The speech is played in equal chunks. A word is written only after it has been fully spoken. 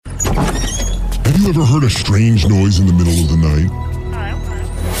You ever heard a strange noise in the middle of the night?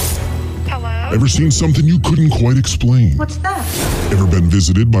 Hello? Ever seen something you couldn't quite explain? What's that? Ever been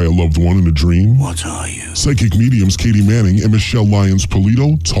visited by a loved one in a dream? What are you? Psychic mediums Katie Manning and Michele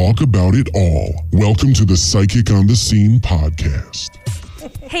Lyons-Polito talk about it all. Welcome to the Psychic on the Scene podcast.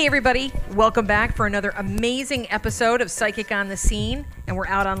 Hey everybody, welcome back for another amazing episode of Psychic on the Scene, and we're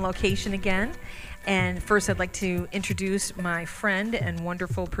out on location again. And first I'd like to introduce my friend and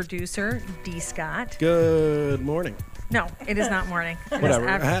wonderful producer, D. Scott. Good morning. No, it is not morning. It Whatever.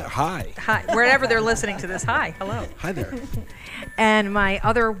 is Hi. Hi. Wherever they're listening to this, hi, hello. Hi there. And my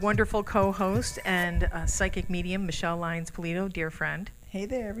other wonderful co-host and psychic medium, Michele Lyons-Polito, dear friend. Hey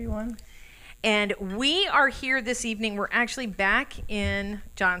there, everyone. And we are here this evening. We're actually back in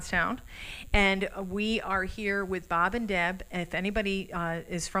Johnstown, and we are here with Bob and Deb. If anybody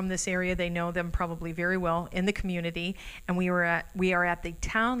is from this area, they know them probably very well in the community. And we are at the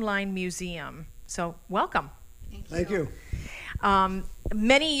Town Line Museum. So welcome. Thank you.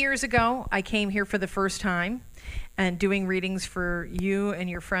 Many years ago, I came here for the first time and doing readings for you and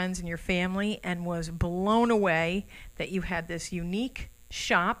your friends and your family, and was blown away that you had this unique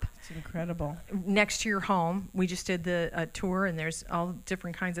shop. It's incredible. Next to your home. We just did the tour, and there's all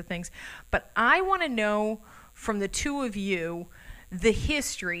different kinds of things. But I want to know from the two of you the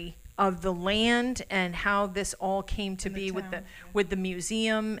history of the land and how this all came to be with the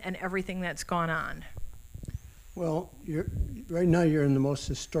museum and everything that's gone on. Well, right now you're in the most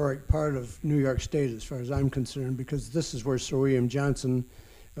historic part of New York State as far as I'm concerned, because this is where Sir William Johnson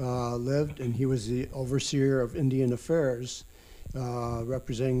lived, and he was the overseer of Indian affairs,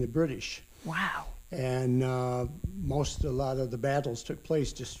 representing the British. Wow. And a lot of the battles took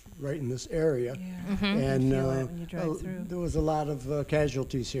place just right in this area. Yeah. Mm-hmm. And You feel it when you drive through. there was a lot of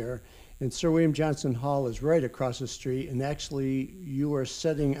casualties here. And Sir William Johnson Hall is right across the street, and actually you are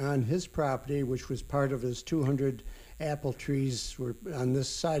sitting on his property, which was part of his 200 apple trees were on this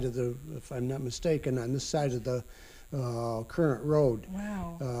side of the, if I'm not mistaken, on this side of the current road.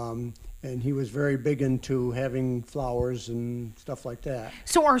 Wow. And he was very big into having flowers and stuff like that.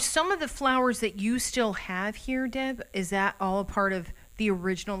 So are some of the flowers that you still have here, Deb, is that all a part of the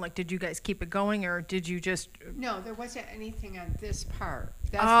original? Like, did you guys keep it going, or did you just... No, there wasn't anything on this part.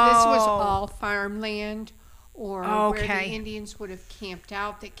 This was all farmland, or where the Indians would have camped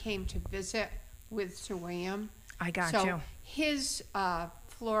out that came to visit with Sir William. I got so you. His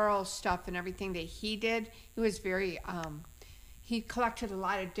floral stuff and everything that he did, it was very... he collected a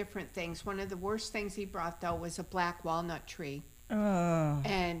lot of different things. One of the worst things he brought, though, was a black walnut tree. Oh.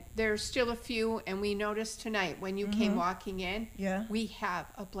 And there's still a few, and we noticed tonight when you came walking in, we have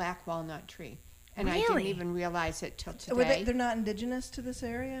a black walnut tree. And I didn't even realize it till today. They're not indigenous to this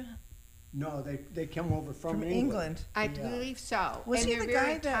area? No, they come over from England. I believe so. Was and he they're the guy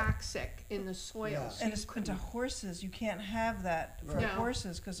very that- toxic in the soil. Yeah. So And you it's couldn't- to horses. You can't have that for No.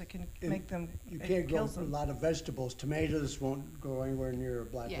 horses because it can make them. You it can't grow kills a them. lot of vegetables. Tomatoes won't go anywhere near a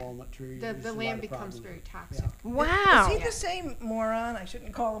black Yeah. walnut tree. The There's a lot land of becomes problems. very toxic. Yeah. Wow. Is he the same moron? I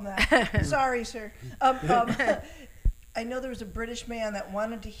shouldn't call him that. Sorry, sir. I know there was a British man that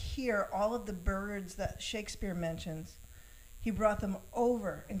wanted to hear all of the birds that Shakespeare mentions. He brought them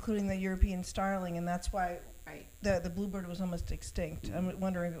over, including the European starling, and that's why Right. the bluebird was almost extinct. I'm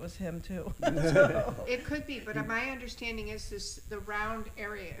wondering if it was him, too. It could be, but my understanding is the round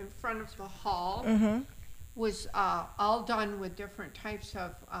area in front of the hall was all done with different types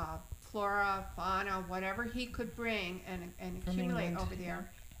of flora, fauna, whatever he could bring and From accumulate England, over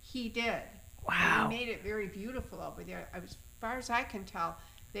there. He did. Wow. And he made it very beautiful over there. As far as I can tell,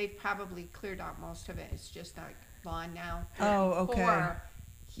 they've probably cleared out most of it. It's just like lawn now. Oh, okay. Before,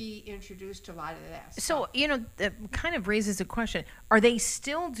 he introduced a lot of that stuff. So, that kind of raises a question. Are they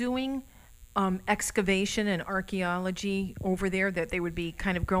still doing excavation and archaeology over there, that they would be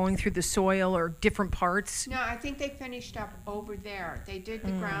kind of going through the soil or different parts? No, I think they finished up over there. They did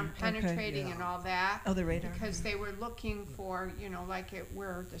the ground penetrating and all that. Oh, the radar. Because they were looking for,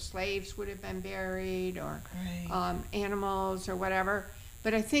 where the slaves would have been buried, or Right. animals or whatever.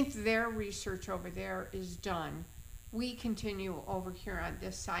 But I think their research over there is done. We continue over here on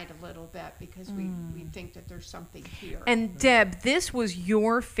this side a little bit because we think that there's something here. And Deb, this was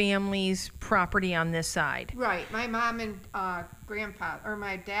your family's property on this side. Right. My mom and grandpa, or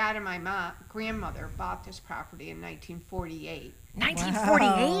my dad and my grandmother bought this property in 1948.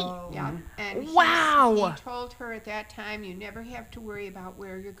 1948? Wow. Yeah. And Wow. he told her at that time, you never have to worry about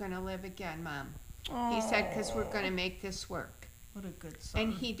where you're going to live again, Mom. He said, because we're going to make this work. What a good son.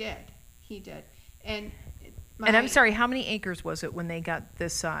 And he did. He did. And And I'm sorry, how many acres was it when they got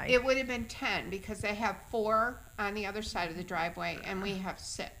this side? It would have been 10 because they have 4 on the other side of the driveway and we have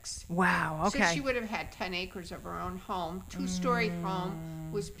 6. Wow, okay. So she would have had 10 acres of her own home. 2-story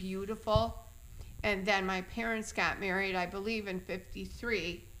home, was beautiful. And then my parents got married, I believe, in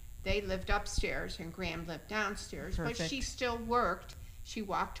 53. They lived upstairs and Graham lived downstairs. Perfect. But she still worked. She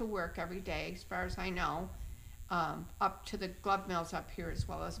walked to work every day, as far as I know, up to the glove mills up here, as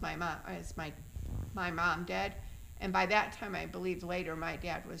well as my mom did. And by that time, I believe later, my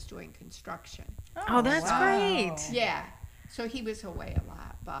dad was doing construction. Oh, that's great. Yeah. So he was away a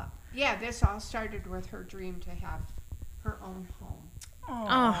lot. But yeah, this all started with her dream to have her own home.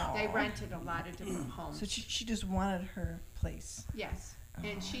 Oh. They rented a lot of different homes. So she just wanted her place. Yes.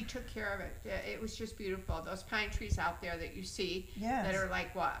 And she took care of it. It was just beautiful. Those pine trees out there that you see Yes. that are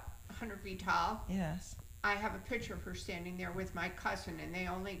like, what, 100 feet tall? Yes. I have a picture of her standing there with my cousin, and they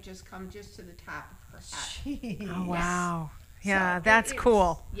only just come just to the top of her head. Jeez. Oh, wow. Yeah, So that's it's-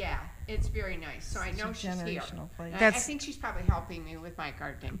 cool. Yeah, it's very nice. So I Such a know she's here. generational place. I think she's probably helping me with my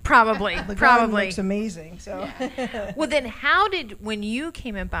gardening. Probably, The garden probably. looks amazing. So Well, then when you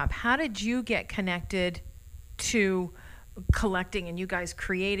came in, Bob, how did you get connected to collecting and you guys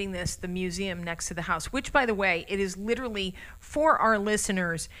creating the museum next to the house, which, by the way, it is literally, for our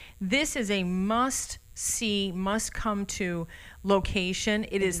listeners, this is a must-see, must-come-to location.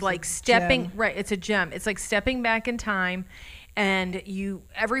 It is like stepping, gem. right, it's a gem. It's like stepping back in time. And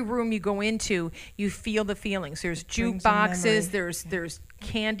every room you go into, you feel the feelings. There's Brings a memory. jukeboxes, there's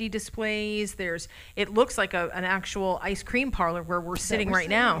candy displays, it looks like an actual ice cream parlor where we're sitting right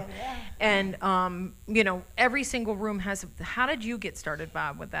now. And every single room has. How did you get started,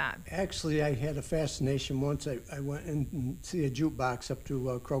 Bob, with that? Actually, I had a fascination once. I went and see a jukebox up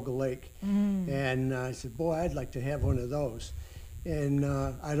to Kroger Lake, and I said, boy, I'd like to have one of those. And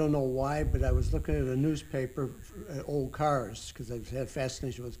I don't know why, but I was looking at a newspaper, old cars, because I've had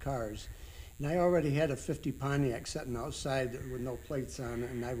fascination with cars. And I already had a 50 Pontiac sitting outside with no plates on it,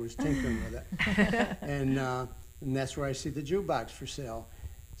 and I was tinkering with it. And that's where I see the jukebox for sale.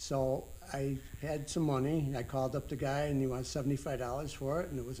 So I had some money, and I called up the guy, and he wanted $75 for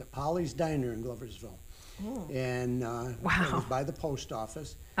it, and it was at Polly's Diner in Gloversville. And it was by the post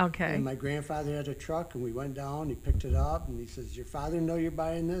office. Okay. And my grandfather had a truck, and we went down, he picked it up, and he says, your father know you're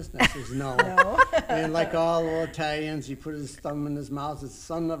buying this? And I says, no. And like all Italians, he put his thumb in his mouth, it's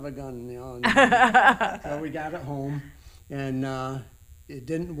son of a gun, And, so we got it home, and it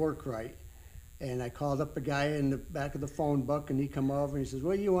didn't work right. And I called up a guy in the back of the phone book, and he come over, and he says,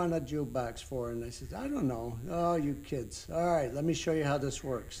 what do you want a jukebox for? And I said, I don't know. Oh, you kids. All right, let me show you how this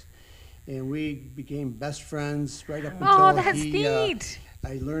works. And we became best friends right up until Oh, that's neat.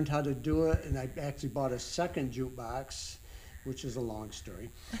 I learned how to do it, and I actually bought a second jukebox, which is a long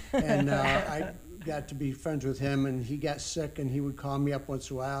story. And I got to be friends with him, and he got sick, and he would call me up once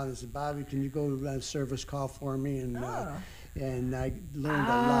in a while, and he said, Bobby, can you go run a service call for me? And I learned a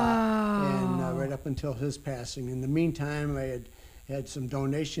lot, and right up until his passing. In the meantime, I had some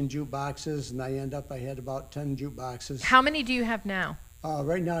donation jukeboxes, and I had about 10 jukeboxes. How many do you have now?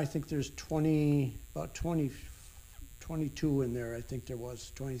 Right now, I think there's 22 in there. I think there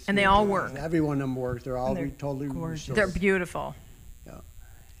was 23. And they all work? Every one of them work. They're all they're totally gorgeous. restored. They're beautiful. Yeah.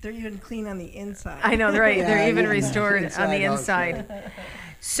 they're even clean on the inside. I know, right? Yeah, They're even yeah. restored on the Inside out, inside.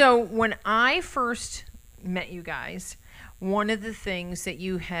 So when I first met you guys, one of the things that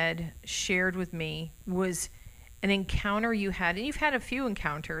you had shared with me was an encounter you had, and you've had a few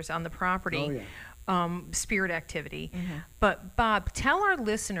encounters on the property. Oh, yeah. Spirit activity. But Bob, tell our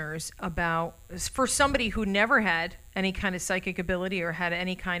listeners about, for somebody who never had any kind of psychic ability or had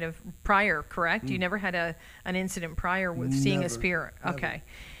any kind of prior, correct? You never had an incident prior with seeing a Never, spirit. never. Okay.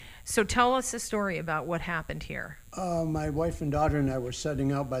 So tell us a story about what happened here. My wife and daughter and I were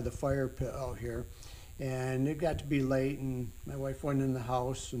setting out by the fire pit out here, and it got to be late, and my wife went in the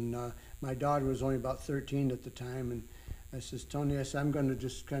house, and my daughter was only about 13 at the time, and I says, Tony, I'm going to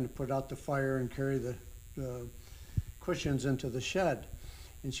just kind of put out the fire and carry the cushions into the shed.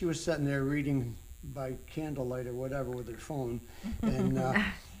 And she was sitting there reading by candlelight or whatever with her phone. And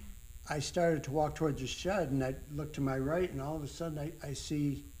I started to walk towards the shed, and I looked to my right, and all of a sudden I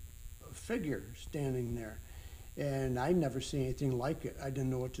see a figure standing there. And I'd never seen anything like it. I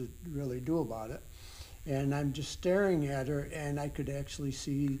didn't know what to really do about it. And I'm just staring at her, and I could actually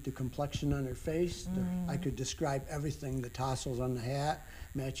see the complexion on her face. I could describe everything, the tassels on the hat,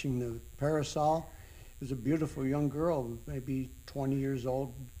 matching the parasol. It was a beautiful young girl, maybe 20 years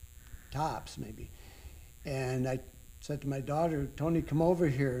old, tops maybe. And I said to my daughter, Tony, come over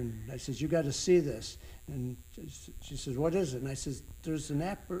here. And I says, you got to see this. And she says, what is it? And I says, there's an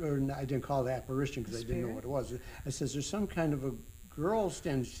I didn't call it apparition because I didn't know what it was. I says, there's some kind of a girl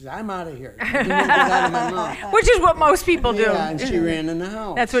standing. She says, I'm out of here. I didn't even get out of my mouth. Which is what most people do. Yeah, and she ran in the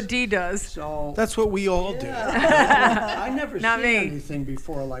house. That's what Dee does. So That's what we all do. I never Not seen me. anything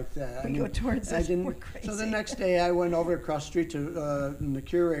before like that. We go towards I this, didn't. we're crazy. So the next day, I went over across the street to the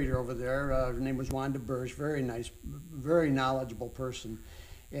curator over there. Her name was Wanda Burge, very nice, very knowledgeable person,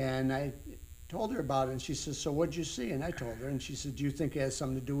 and I told her about it. And she says, "So what'd you see?" And I told her, and she said, "Do you think it has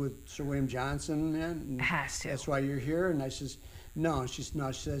something to do with Sir William Johnson?" And It has to. That's why you're here. And I says, "No." She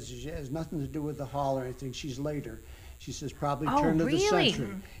says it has nothing to do with the hall or anything. She's later. She says probably Oh, turn of really? the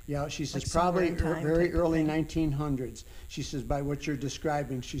century. Yeah, she says Like probably somewhere in time very type of early thing. 1900s. She says by what you're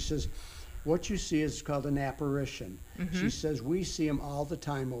describing. She says what you see is called an apparition. She says we see them all the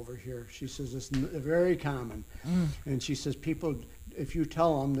time over here. She says it's very common. And she says people, if you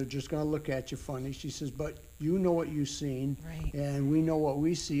tell them, they're just going to look at you funny. She says, but you know what you've seen, Right. and we know what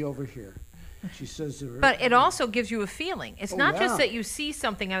we see over here. She says, But it also gives you a feeling. It's Oh, not just yeah. that you see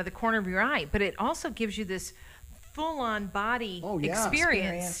something out of the corner of your eye, but it also gives you this full-on body Oh, yeah.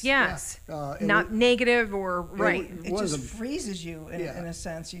 experience. Experience. Yes. it Not was- negative or right. It was just a- freezes you in Yeah. a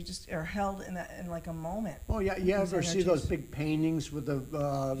sense. You just are held in like a moment. Oh yeah, you These ever see those energies. big paintings with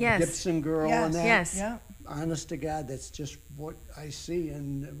the Yes. Gibson girl Yes. and that? Yes. Yeah. Honest to God, that's just what I see.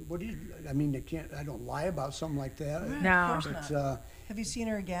 And what do you? I mean, I don't lie about something like that. No. Of course But not. Have you seen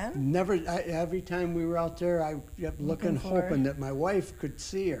her again? never. Every time we were out there, I kept looking, for her. hoping that my wife could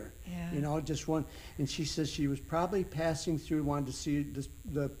see her. Yeah. You know, just one. And she says she was probably passing through, wanted to see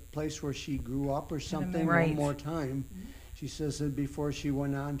the place where she grew up or something Right. one more time. She says that before she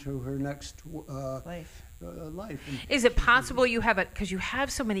went on to her next Life. life. And Is it possible you have it because you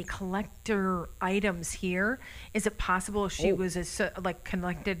have so many collector items here? Is it possible she Oh. was like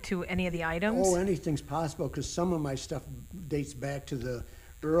connected to any of the items? Oh, anything's possible because some of my stuff dates back to the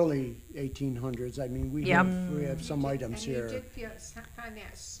early 1800s. I mean, we Yep. have some items and here. you did find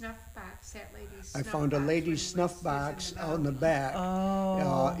that snuff box, that lady's I snuff found a box lady's when snuff was box in out in the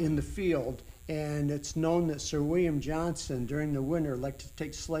back in the field, and it's known that Sir William Johnson during the winter liked to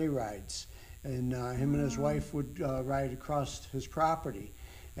take sleigh rides, and him and his wife would ride across his property.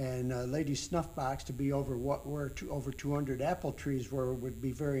 And a lady's snuff box to be over what were over 200 apple trees would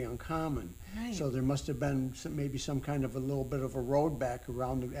be very uncommon. Right. So there must have been maybe some kind of a little bit of a road back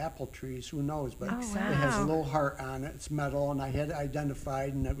around the apple trees. Who knows? But Oh, it has a wow. little heart on it. It's metal, and I had it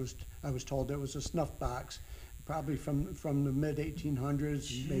identified, and I was told it was a snuff box, probably from the mid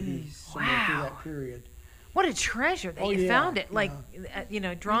 1800s, maybe somewhere through Wow. that period. What a treasure that Oh, you yeah, found it, like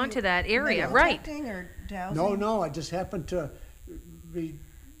drawn to that area, right? Protecting or dousing? No, I just happened to be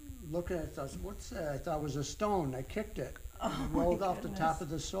looking at it. I thought, what's that? I thought it was a stone. I kicked it. It rolled off the top of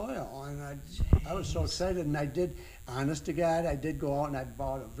the soil, and I was so excited. And I did, honest to God, I did go out and I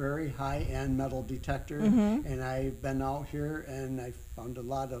bought a very high-end metal detector, and I've been out here and I found a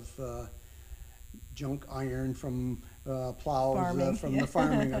lot of junk iron from plows, Farming, from yeah. the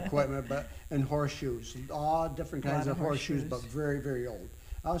farming equipment, and horseshoes, all different kinds Lot of of horseshoes, but horseshoes. very, very old.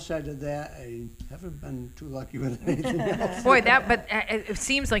 Outside of that, I haven't been too lucky with anything else. Boy, but it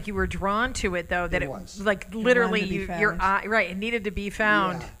seems like you were drawn to it, though. That It it was. like literally to be your found. eye, right? It needed to be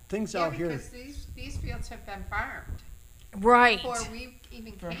found, Yeah, things Yeah, out here. because these fields have been farmed. right? Before we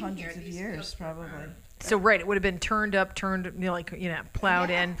even For came hundreds here, of these years, fields were probably. farmed. So right, it would have been turned up, plowed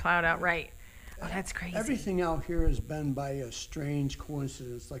Yeah. in, plowed out, right? Oh, that's crazy. Everything out here has been by a strange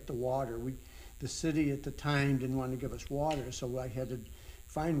coincidence, like the water. The city at the time didn't want to give us water, so I had to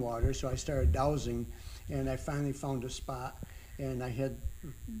find water. So I started dowsing, and I finally found a spot. And I had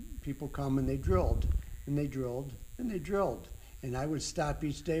people come and they drilled, and they drilled, and they drilled. And I would stop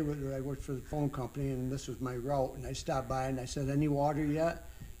each day. I worked for the phone company, and this was my route. And I stopped by and I said, "Any water yet?"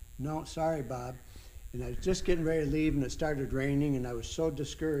 "No, sorry, Bob." And I was just getting ready to leave, and it started raining, and I was so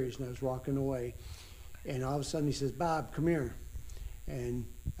discouraged, and I was walking away. And all of a sudden he says, "Bob, come here." And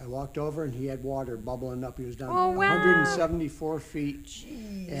I walked over, and he had water bubbling up. He was down Oh, wow. 174 feet,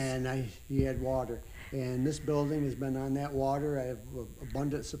 Jeez. and he had water. And this building has been on that water. I have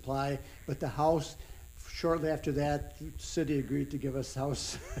abundant supply. But the house, shortly after that, the city agreed to give us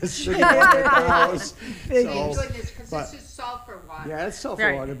house. City wanted the house. Big Thank So, goodness, because but- this is sulfur water. yeah, it's sulfur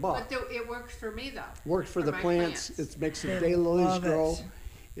Right. water, but It works for me, though. worked for the my plants. It makes the They daylilies love grow. it.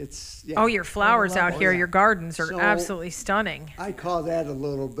 It's yeah. Oh, your flowers out Oh, here, yeah. your gardens are So- absolutely stunning. I call that a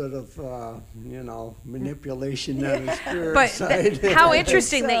little bit of manipulation on the spirit But side. how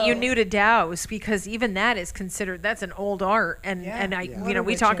interesting that you so. knew to douse, because even that is considered, that's an old art, and Yeah. and Yeah. we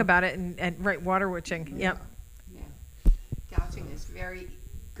Water talk witching. about it and right, water witching. Yep. Yeah. very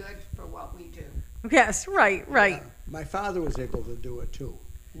good for what we do. Yes, right. My father was able to do it too.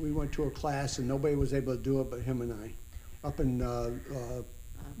 We went to a class and nobody was able to do it but him and I, up in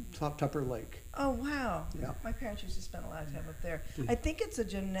Tupper Lake. Oh, wow. Yeah. My parents used to spend a lot of time up there. I think it's a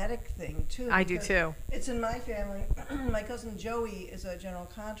genetic thing, too. I do because too. It's in my family. My cousin Joey is a general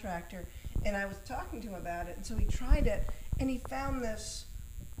contractor, and I was talking to him about it, and so he tried it, and he found this,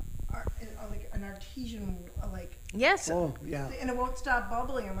 like an artesian, Yes. Oh, yeah. and it won't stop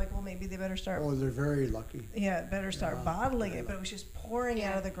bubbling. I'm like, well, maybe they better start. Oh, they're very lucky. Yeah, better start bottling it, but it was just pouring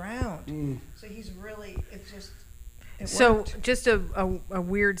out of the ground. Mm. So he's really, it's just. So worked. just a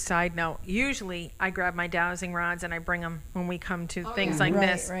weird side note. Usually I grab my dowsing rods and I bring them when we come to things like Right,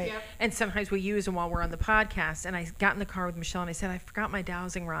 this. right. Yep. And sometimes we use them while we're on the podcast. And I got in the car with Michelle and I said, I forgot my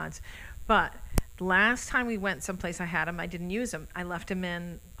dowsing rods. But last time we went someplace I had them, I didn't use them. I left them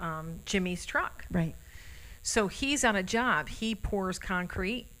in Jimmy's truck. Right. So he's on a job. He pours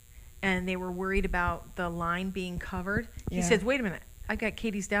concrete and they were worried about the line being covered. He Yeah. said, wait a minute, I got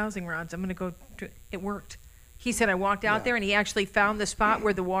Katie's dowsing rods. I'm going to go. It worked. He said, I walked out there and he actually found the spot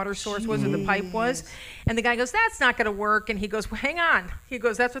where the water source was or the pipe was. And the guy goes, that's not going to work. And he goes, well, hang on. He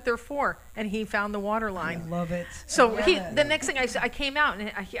goes, that's what they're for. And he found the water line. Love it. So I he, love it. the next thing I came out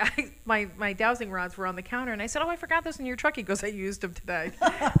and my dowsing rods were on the counter. And I said, oh, I forgot those in your truck. He goes, I used them today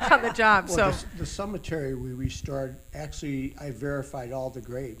on the job. Well, So the cemetery we restored, actually, I verified all the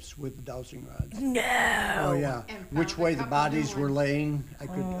graves with the dowsing rods. no. Oh, yeah. And Which found a way the couple bodies new were ones. laying,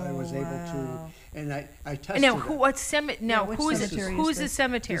 I was able to, wow. and I tested Now, it. what cemetery? Now, which who is cemetery who's is the this?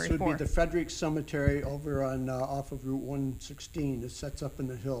 cemetery This would for? be the Frederick Cemetery over on, off of Route 116. It sets up in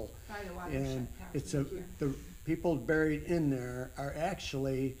the hill. By the watershed And it's property here. the people buried in there are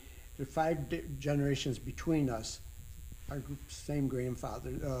actually, the generations between us, our same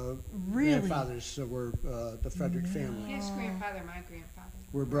grandfather, Really? grandfathers were the Frederick family. His grandfather, my grandfather.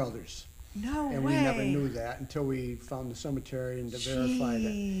 We're brothers. No And way. we never knew that until we found the cemetery and verified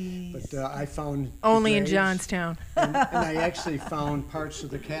it. Jeez. But I found the Only in graves, Johnstown. and I actually found parts of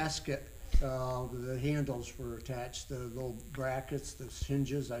the casket. The handles were attached, the little brackets, the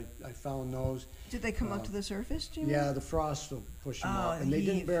hinges. I found those. Did they come up to the surface, Jimmy? Yeah, the frost will push them Oh, up, and they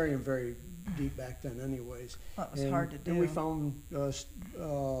didn't heave. bury them very deep back then, anyways. Well, it was hard to And we do. found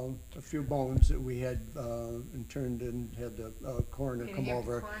a few bones that we had and turned and had the coroner They come had the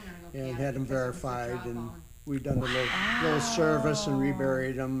over coroner look and at had it them because it was a verified, and jawbone. we done a little service and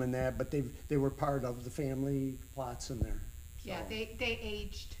reburied them and that. But they were part of the family plots in there. Yeah, So, they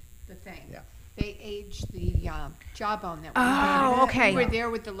aged the thing. Yeah. They aged the jawbone that we Oh, did. okay. We were there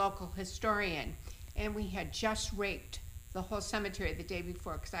with the local historian, and we had just raked the whole cemetery the day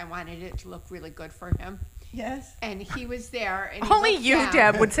before because I wanted it to look really good for him. Yes. And he was there. And he Only looked you, down.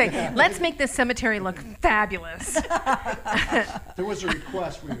 Deb, would say, let's make this cemetery look fabulous. there was a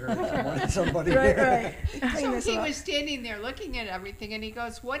request we heard from somebody. Right, right. Clean So this he up. was standing there looking at everything, and he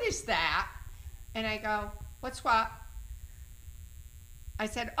goes, "What is that?" And I go, "What's what?" I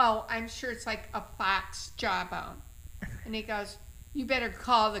said, "Oh, I'm sure it's like a fox jawbone." And he goes, "You better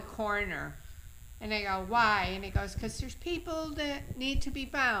call the coroner." And I go, "Why?" And he goes, "'Cause there's people that need to be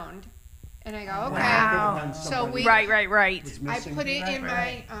found." And I go, "Okay." Wow. So we, Right. I put it in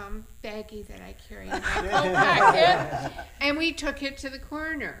my baggie that I carry in my coat pocket, and we took it to the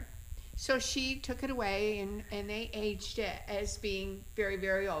coroner. So she took it away, and they aged it as being very,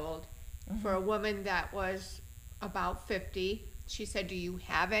 very old. For a woman that was about 50, she said, "Do you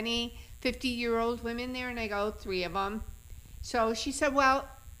have any 50-year-old women there?" And I go, 3 of them. So she said, "Well,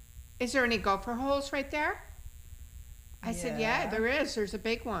 is there any gopher holes right there?" I said, "Yeah, Yeah. there is. There's a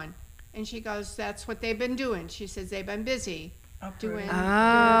big one." And she goes, "That's what they've been doing." She says they've been busy doing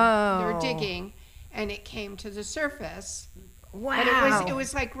their digging, and it came to the surface. Wow. But it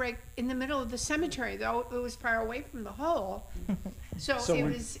was like right in the middle of the cemetery, though it was far away from the hole. So, So it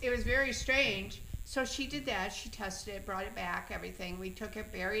when- was very strange. So she did that. She tested it, brought it back, everything. We took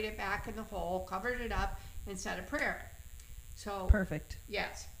it, buried it back in the hole, covered it up, and said a prayer. So Perfect.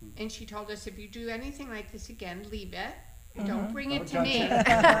 yes, and she told us if you do anything like this again, leave it. Don't bring it to Don't me. touch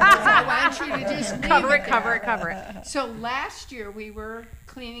I want you to just leave Cover it it, cover there. it, cover it. So last year we were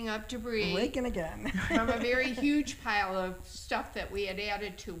cleaning up debris Waking again. from a very huge pile of stuff that we had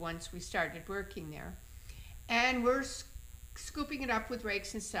added to once we started working there. And we're scooping it up with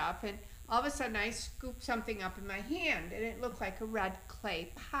rakes and stuff, and all of a sudden I scooped something up in my hand, and it looked like a red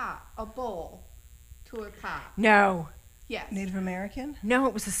clay pot, a bowl to a pot. No. Yes. Native American? No,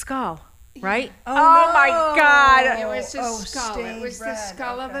 it was a skull, right? Oh, my no. God. It was a Oh, skull. It stained was the red,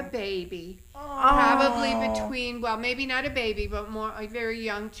 skull of a okay. baby. Oh. Probably between, well, maybe not a baby, but more a very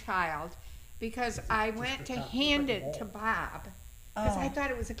young child. Because I went to hand it to Bob, because I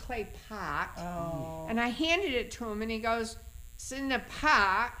thought it was a clay pot. Oh. And I handed it to him, and he goes, "It's in the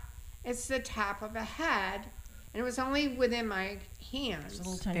pot. It's the top of a head." And it was only within my hands.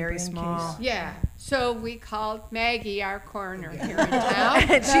 Little tiny Very brain small. case. Yeah. So we called Maggie, our coroner here in town.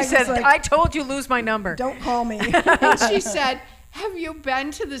 And she Maggie's said, like, I told you lose my number. Don't call me. And she said, "Have you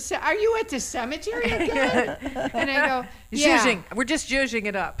been to are you at the cemetery again?" And I go, "Yeah." Zhuzhing. We're just zhuzhing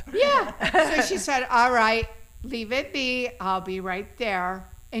it up. Yeah. So she said, "All right, leave it be. I'll be right there."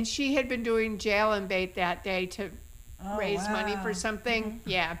 And she had been doing jail and bait that day to raise money for something.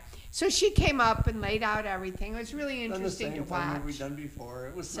 Yeah. So she came up and laid out everything. It was really interesting to watch. we've done before.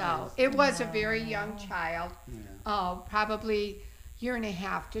 It was So nice. it was a very young child, probably year and a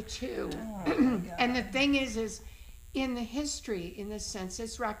half to 2. And the thing is in the history, in the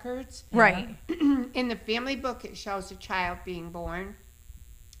census records, Right. in the family book, it shows a child being born,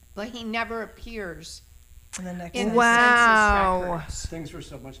 but he never appears And the next in the Wow. census records. Things were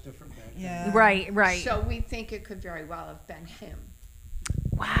so much different back then. Yeah. Right. So we think it could very well have been him.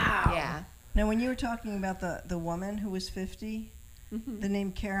 Wow. Yeah. Now, when you were talking about the woman who was 50, the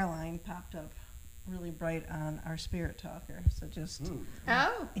name Caroline popped up really bright on our spirit talker. So just,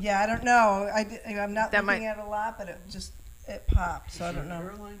 Oh. yeah, I don't know. I'm not That looking might- at it a lot, but it popped. So I don't know.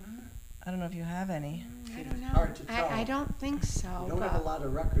 Caroline? I don't know if you have any. I don't know. Hard to tell. I don't think so. We don't have a lot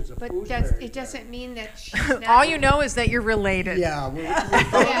of records of But who's that's, buried it there. doesn't mean that she's not. All you know is that you're related. Yeah, we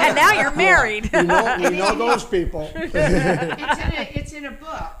And now you're married. we know those people. It's in a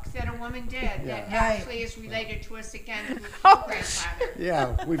book that a woman did that Yeah. actually is related to us again through her grandfather.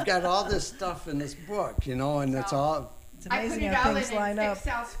 Yeah, we've got all this stuff in this book, and it's all. It's I put amazing it how all things in line an up.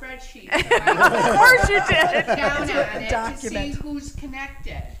 Excel spreadsheet. Of course you did. Down on it to see document. who's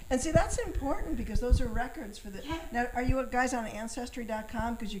connected. And see, that's important because those are records for the. Yeah. Now, are you guys on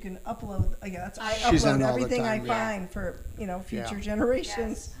Ancestry.com? Because you can upload. Yeah, I She's upload on all the everything time, I yeah. find for future Yeah.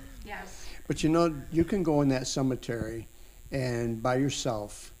 generations. Yes. But you can go in that cemetery and by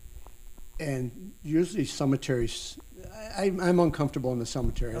yourself, and usually cemeteries, I'm uncomfortable in the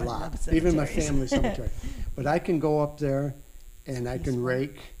cemetery a I lot, love even my cemeteries. family cemetery. But I can go up there and I can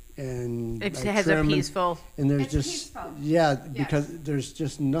rake and It I has a trim peaceful and there's It's just peaceful. yeah, because there's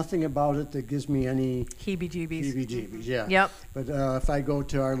just nothing about it that gives me any heebie-jeebies. heebie-jeebies. Yeah. Yep. But if I go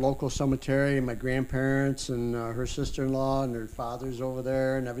to our local cemetery, my grandparents and her sister-in-law and their father's over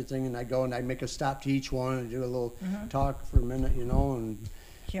there and everything, and I go and I make a stop to each one and do a little talk for a minute, and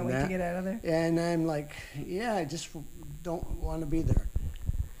Can't wait to get out of there. and I'm like, yeah, I just don't want to be there.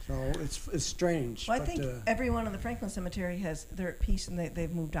 So it's strange. Well, I but, think everyone in the Franklin Cemetery they're at peace and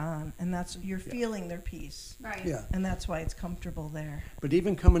they've moved on, and that's you're feeling their peace, Right. yeah. and that's why it's comfortable there. But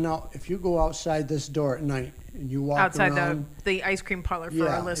even coming out, if you go outside this door at night and you walk Outside around, the ice cream parlor for yeah,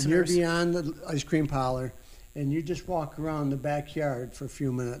 our and listeners. you're beyond the ice cream parlor, and you just walk around the backyard for a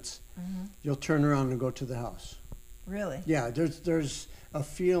few minutes, you'll turn around and go to the house. Really? Yeah, there's a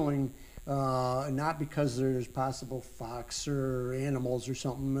feeling, not because there's possible fox or animals or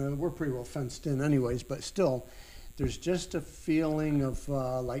something. We're pretty well fenced in anyways, but still, there's just a feeling of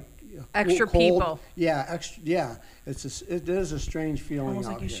like Extra cold. people. Yeah, extra. Yeah, it is a strange feeling Almost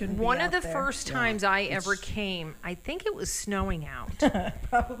out like you here. shouldn't be One of out the there. first times I ever came, I think it was snowing out.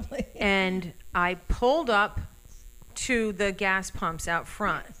 Probably. And I pulled up to the gas pumps out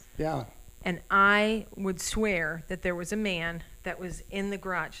front. Yeah. And I would swear that there was a man that was in the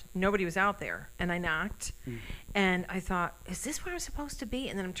garage. Nobody was out there. And I knocked. And I thought, is this where I'm supposed to be?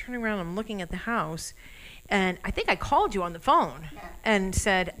 And then I'm turning around, I'm looking at the house. And I think I called you on the phone and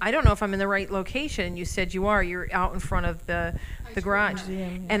said, I don't know if I'm in the right location. And you said you are. You're out in front of the garage.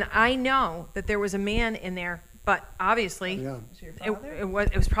 Museum, yeah. And I know that there was a man in there. But obviously, Yeah. Is your it, father?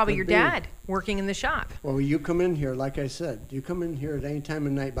 it was probably Could your be. dad working in the shop. Well, you come in here, like I said, you come in here at any time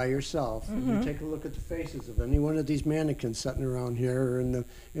of night by yourself, and you take a look at the faces of any one of these mannequins sitting around here or in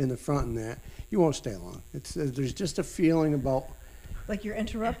the front and that, you won't stay long. There's just a feeling about, Like you're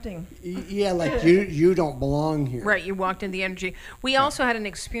interrupting. yeah, like you don't belong here. Right, you walked in the energy. We also had an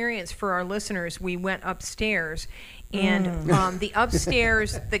experience for our listeners. We went upstairs, and the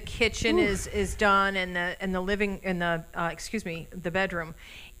upstairs, the kitchen is done, and the living and the bedroom,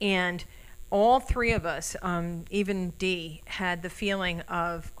 and all three of us, even Dee, had the feeling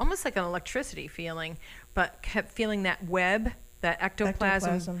of almost like an electricity feeling, but kept feeling that web. That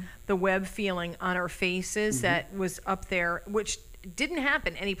ectoplasm, the web feeling on our faces that was up there, which didn't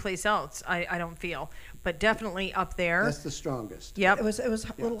happen anyplace else, I don't feel, but definitely up there. That's the strongest. Yep. It was a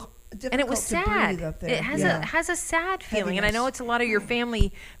little difficult And it was to sad. breathe up there. It has a sad feeling, and I know Heaviness. it's a lot of your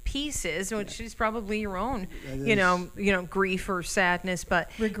family pieces, which is probably your own, It you know, grief or sadness. But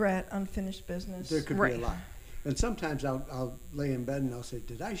Regret, unfinished business. There could Right. be a lot. And sometimes I'll lay in bed and I'll say,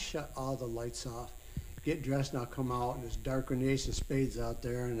 did I shut all the lights off? Get dressed and I'll come out and it's dark when the ace of spades out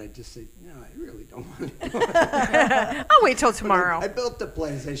there, and I just say, no, I really don't want to go. I'll wait till tomorrow. I built the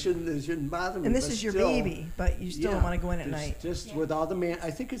place. It shouldn't bother me. And this but is your still, baby, but you still don't want to go in at night. Just with all the I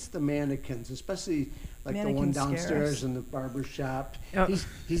think it's the mannequins, especially like the one Mannequins scare us. downstairs in the barber shop. Oh.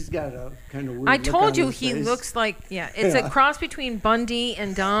 He's got a kind of weird I look told on you his he face. looks like, it's a cross between Bundy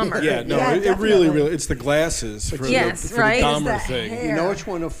and Dahmer. Yeah, no, Yeah, it really, definitely. it's the glasses for Yes, the right? Dahmer It's that thing. hair. You know which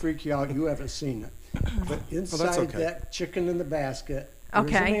one will freak you out? You haven't seen it. But inside okay. that chicken in the basket, there's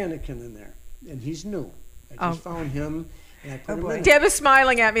Okay. a mannequin in there. And he's new. I just found him, and I put him boy. in. Deb is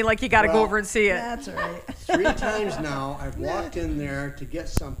smiling at me like you got to go Well, over and see it. That's all right. 3 times now, I've walked in there to get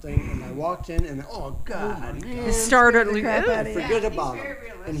something, and I walked in, and oh God, It started. the crap out of you. forget he's about very him.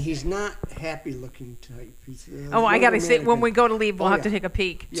 realistic. And he's not happy looking type. He's, Oh, I he's got to a say, when mannequin. we go to leave, we'll Oh, have to yeah. take a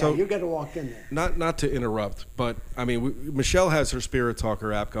peek. Yeah, So- you got to walk in there. Not to interrupt, but I mean, Michelle has her Spirit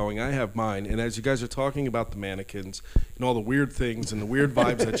Talker app going. I have mine, and as you guys are talking about the mannequins and all the weird things and the weird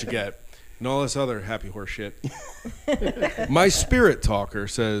vibes that you get, and all this other happy horse shit, my Spirit Talker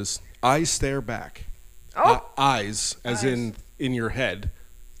says, "Eyes stare back." Oh. Eyes, as in your head,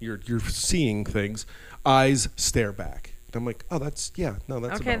 you're seeing things. Eyes stare back. And I'm like, oh, that's Okay, about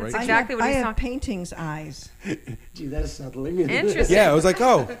that's right. exactly what I he's have talking. paintings eyes. Gee, that's settling. Interesting. Yeah, I was like,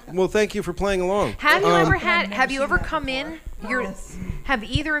 oh, well, thank you for playing along. Have you ever had? never Have you seen ever that come in? You're, Yes. have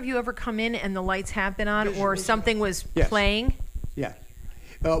either of you ever come in and the lights have been on, or something was Yes. playing? Yeah.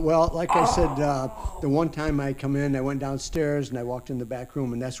 Well, like I said, the one time I come in, I went downstairs and I walked in the back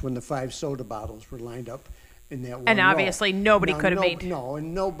room, and that's when the 5 soda bottles were lined up in that one And row. obviously nobody Now, could have no, made. No,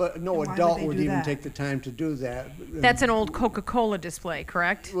 and no would adult they would do even that? take the time to do that. That's an old Coca-Cola display,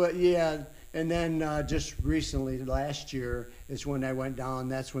 correct? Well, yeah, and then just recently, last year, is when I went down.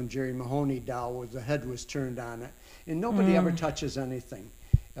 That's when Jerry Mahoney doll was the head was turned on it, and nobody ever touches anything.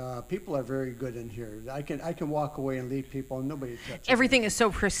 People are very good in here. I can walk away and leave people, and nobody touches. Everything is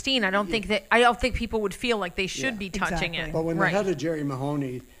so pristine. I don't think people would feel like they should Yeah. be touching Exactly. it. But when right. the head of Jerry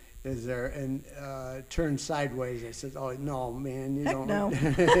Mahoney is there and turned sideways, I said, "Oh no, man, you Heck don't." no.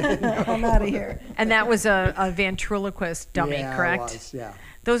 I'm out of here. And that was a ventriloquist dummy, Yeah, it correct? was, yeah.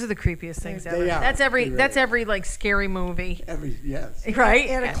 Those are the creepiest things They ever. are. That's every They that's really every like scary movie, Yes. right?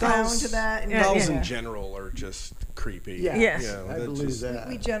 Add a clown Dolls- to that. And Dolls yeah. in general are just creepy. Yeah. Yes. You know, I that believe just- that.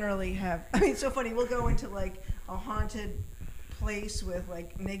 We generally have. I mean, it's so funny. We'll go into like a haunted place with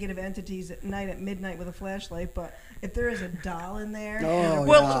like negative entities at night at midnight with a flashlight. But if there is a doll in there, Oh,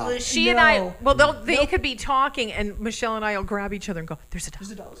 Well, yeah. she and I, No. well, they could be talking, and Michelle and I will grab each other and go, "There's a doll.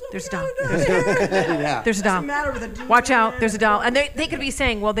 there's a doll. There's a doll. Yeah. There's a doll. Doesn't matter with a dude Watch in out, there, there's a doll." And they could be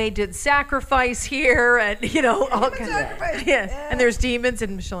saying, "Well, they did sacrifice here, and all kinds sacrifice. yeah. Yeah. And there's demons,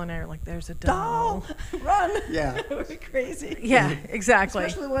 and Michelle and I are like, "There's a doll." doll, run. Yeah. We're crazy. Yeah, exactly.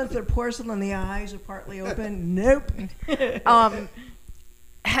 Especially the ones that are porcelain, the eyes are partly open. Nope.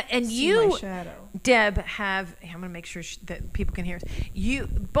 And See you, my shadow. Deb, have. I'm going to make sure that people can hear us.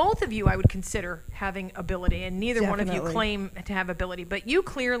 Both of you, I would consider having ability, and neither one of you Definitely. claim to have ability. But you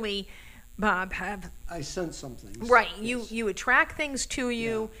clearly, Bob, have I sense something. right. Yes. You attract things to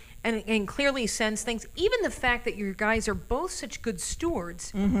you, and clearly sense things. Even the fact that you guys are both such good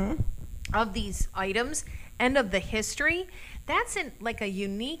stewards of these items and of the history. That's like a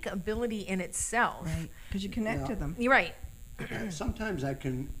unique ability in itself. Right. Because you connect to them. You're right. Sometimes I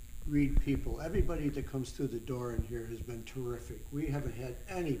can read people. Everybody that comes through the door in here has been terrific. We haven't had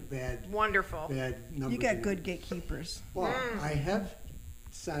any bad Wonderful. numbers. You got in good here. gatekeepers. Well, I have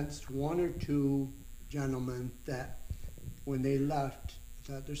sensed 1 or 2 gentlemen that when they left,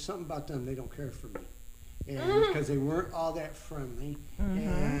 thought there's something about them they don't care for me. And because they weren't all that friendly,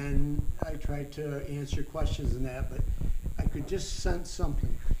 and I tried to answer questions and that, but I could just sense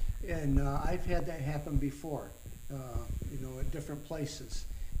something. And I've had that happen before, at different places.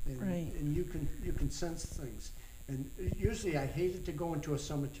 And, Right. and you can sense things. And usually I hated to go into a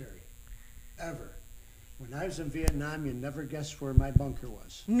cemetery, ever. When I was in Vietnam, you never guessed where my bunker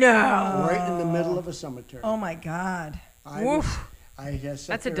was. No. Right in the middle of a cemetery. Oh my God. I had sat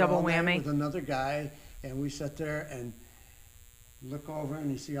That's a there double all night whammy. with another guy, and we sat there and look over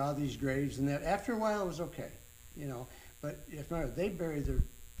and you see all these graves and that. After a while, it was okay, But if not, they bury their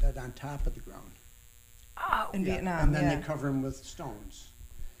dead on top of the ground. Oh. In Yeah, Vietnam, and then yeah. they cover them with stones.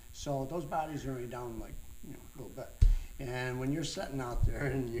 So those bodies are only down like a little bit. And when you're sitting out there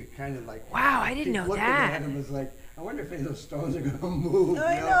and you kind of like, Wow, I didn't keep know looking that. at them, it's like, I wonder if any of those stones are going to move.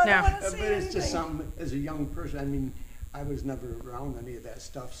 I you know, I No. don't want to But see it's just anything. something, as a young person, I mean, I was never around any of that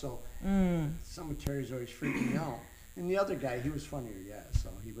stuff, so cemeteries always freaked me out. And the other guy, he was funnier, yeah, so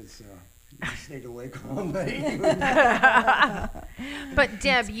he was, You stayed awake all night. But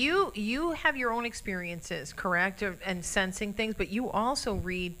Deb, you have your own experiences, correct, and sensing things, but you also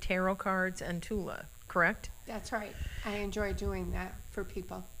read tarot cards and Tula, correct? That's right. I enjoy doing that for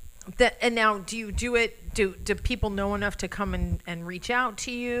people. And now, do you do it? Do people know enough to come and reach out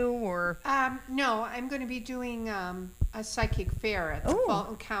to you, or? No, I'm going to be doing a psychic fair at the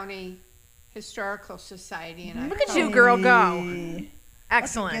Fulton County Historical Society, and Look at you, girl, go! Hey.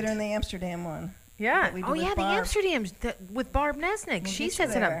 Excellent. Get her in the Amsterdam one. Yeah. that we do Oh with yeah, the Barb. Amsterdam's with Barb Nesnick. We'll She get you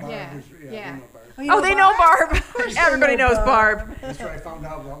sets it there. up. Barb Yeah, is- yeah. I know Barb. Oh, you Oh, they know Barb. They Everybody know knows Barb. That's where I found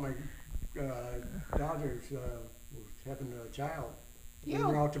out about my daughter's having a child. We You.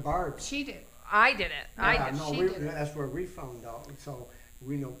 were out to Barb's. She did. I did it. I Yeah, did. no, She did. that's where we found out. So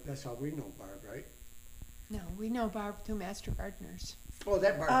we know. That's how we know Barb, right? No, we know Barb through Master Gardeners. Oh,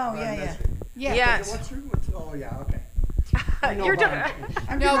 that Barb. Oh, Barb yeah, Nesbitt. Yeah. Yes. Oh, yeah, okay. I know You're doing.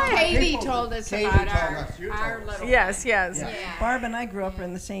 Barb. No, Right. Katie told us Katie about told us. You our told us. little. Yes. Yes. Yeah. Yeah. Barb and I grew up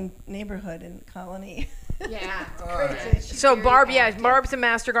in the same neighborhood in Colony. Yeah. Crazy. So Very Barb, yeah, active. Barb's a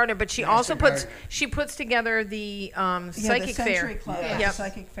master gardener, but she also puts gardener. together the Yeah, psychic the fair. Century Club. Yeah. the Yep.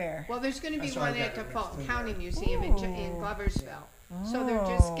 Psychic Fair. Well, there's going to be That's why one I at the got it. Fulton It's County in Museum in Gloversville. So they're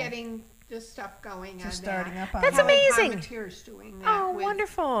just getting this stuff going on Just there. starting up on That's it. amazing. Palmeteer's doing that Oh, with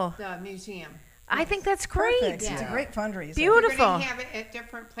wonderful! the museum. I think that's great. Perfect. It's a Yeah. great fundraiser. Beautiful. We're going to have it at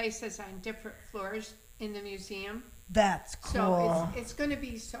different places on different floors in the museum. That's cool. So it's going to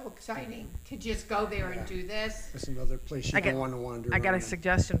be so exciting to just go there and do this. That's another place you I got- don't want to wander I got a around.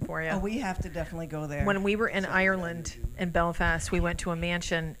 suggestion for you. Oh, we have to definitely go there. When we were in Ireland, in Belfast, we went to a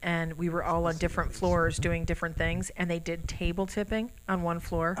mansion and we were all on different floors doing different things, and they did table tipping on one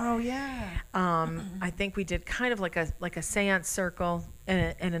floor. Oh yeah. I think we did kind of like a seance circle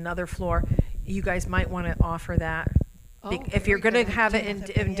in another floor. You guys might want to offer that. Oh, If you're very going to good. have it Table in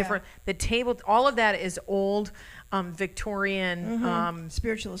tipping, yeah. different, the table, all of that is old Victorian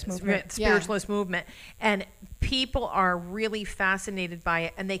Spiritualist movement. spiritualist movement, and people are really fascinated by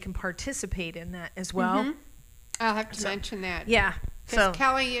it, and they can participate in that as well. I'll have to mention that. Yeah. So,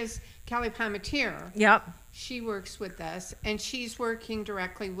 Because Kelly Palmetier. yep. She works with us, and she's working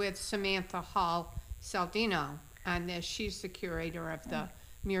directly with Samantha Hall Saldino on this. She's the curator of the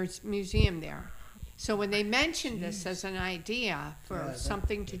museum there. So when they mentioned this as an idea for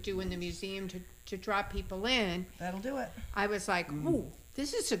something to do in the museum to draw people in, That'll do it. I was like, ooh,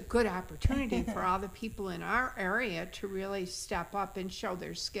 this is a good opportunity for all the people in our area to really step up and show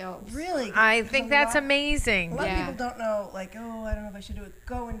their skills. Really. I 'cause think a that's lot- amazing. A lot Yeah. of people don't know, like, oh, I don't know if I should do it.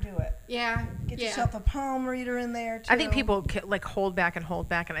 Go and do it. Yeah. Get yeah. yourself a palm reader in there, too. I think people like hold back, and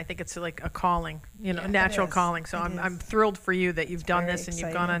I think it's like a calling, a natural is. calling. So It I'm is. thrilled for you that you've done very this and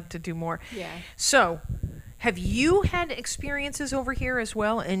you've gone on exciting. to do more. Yeah. So, have you had experiences over here as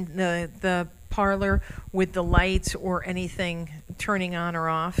well in the parlor with the lights or anything turning on or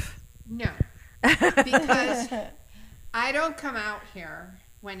off? No. Because I don't come out here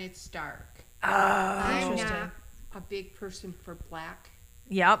when it's dark. I'm Interesting. not a big person for black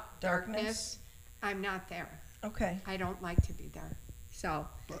Yep. darkness. I'm not there. Okay. I don't like to be there. So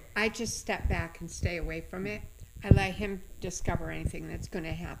I just step back and stay away from it. I let him discover anything that's going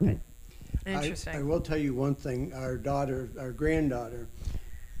to happen. Interesting. I will tell you one thing. Our granddaughter,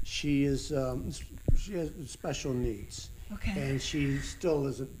 she has special needs. Okay. And she still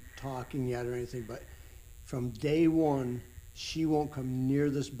isn't talking yet or anything, but from day one, she won't come near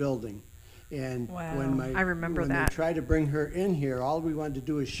this building. And Wow. I remember when that. they tried to bring her in here, all we wanted to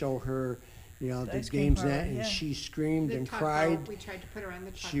do is show her, the ice cream games and that, parlor, and yeah. she screamed The and tugboat, cried. we tried to put her on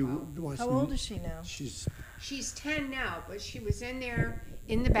the She tugboat. wants How old is she now? She's 10 now, but she was in there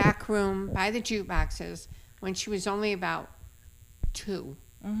in the back room by the jukeboxes when she was only about 2,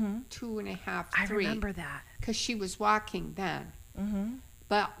 2.5, 3. I remember that. Because she was walking then. Mm-hmm.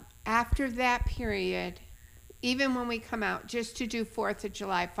 But after that period, even when we come out just to do 4th of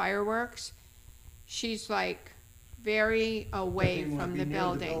July fireworks, she's like very away Doesn't wanna from be the near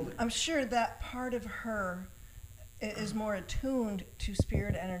building. I'm sure that part of her is more attuned to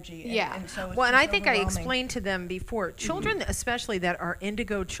spirit energy. And, Yeah. And so it's Well, and just I think I overwhelming. explained to them before, children, especially that are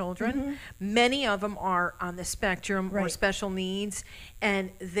indigo children, many of them are on the spectrum or Right. special needs,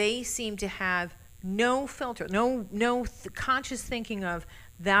 and they seem to have no filter, no conscious thinking of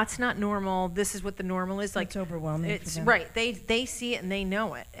that's not normal. This is what the normal is. Like It's overwhelming for It's them. right. They see it and they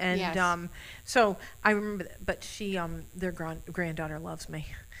know it. And Yes. so I remember, but she their granddaughter loves me.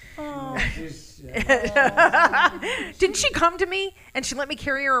 Didn't she come to me and she let me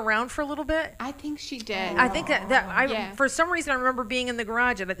carry her around for a little bit? I think she did. I think Yeah. for some reason I remember being in the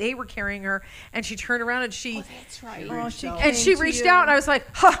garage and they were carrying her and she turned around and she That's right. she reached out and I was like,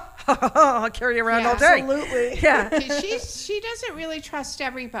 I'll carry you around all day. Absolutely. Yeah. She doesn't really trust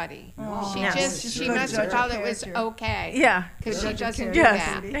everybody. She No. she must have thought it was okay. Yeah. Because she Judge of doesn't do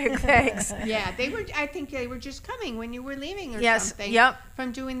character. that. Thanks. Yeah, I think they were just coming when you were leaving or Yes, something. yep.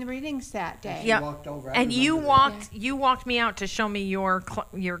 From doing the readings that day. Yep. Walked over. I And you remember that. walked me out to show me your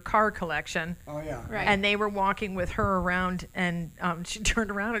car collection. Oh yeah. Right. And they were walking with her around, and she turned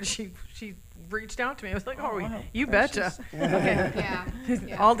around and she reached out to me. I was like, wow. you betcha. Yeah.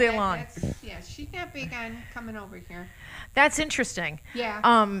 All day long. She's not big on coming over here. That's interesting.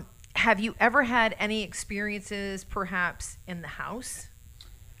 Yeah. Have you ever had any experiences, perhaps, in the house?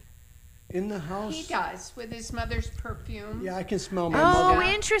 In the house. He does with his mother's perfume. Yeah, I can smell my Oh, mother.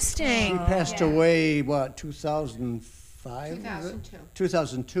 She interesting. passed Yeah. away, 2005? 2002.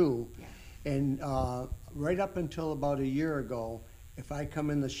 2002. Yeah. And right up until about a year ago, if I come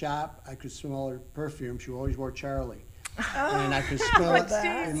in the shop, I could smell her perfume. She always wore Charlie. And I could smell it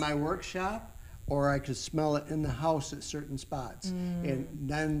in my workshop, or I could smell it in the house at certain spots. And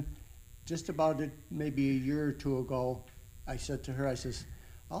then just about maybe a year or two ago, I said to her, I says,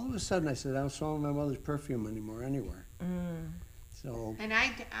 all of a sudden, I said, I don't smell my mother's perfume anymore anywhere. So. And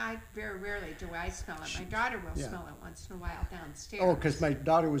I very rarely do I smell it. My daughter will smell it once in a while downstairs. Oh, because my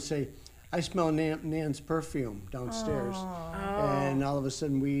daughter would say, I smell Nan's perfume downstairs. And all of a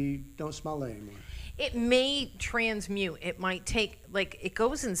sudden, we don't smell it anymore. It may transmute. It might take, it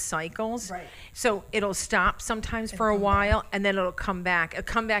goes in cycles. Right. So it'll stop sometimes for a while, and then it'll come back. It'll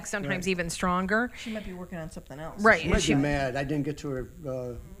come back sometimes even stronger. She might be working on something else. Right. She might be mad. I didn't get to her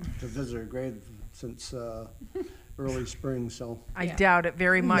to visit her grave since early spring, so. I doubt it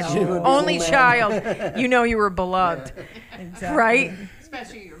very much. She would be Only so child, you know you were beloved, Exactly. right?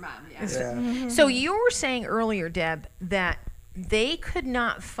 Especially your mom, yeah. Yeah. So you were saying earlier, Deb, that they could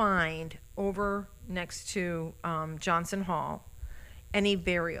not find over next to Johnson Hall any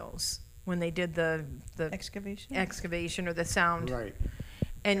burials when they did the excavation or the sound. Right.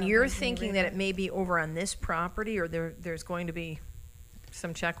 And you're thinking that it may be over on this property, or there's going to be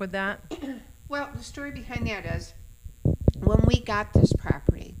some check with that? Well, the story behind that is when we got this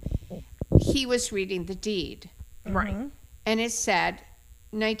property, he was reading the deed. Right. And it said,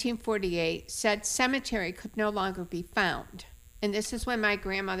 1948, said cemetery could no longer be found. And this is when my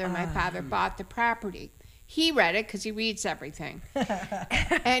grandmother and my father bought the property. He read it because he reads everything.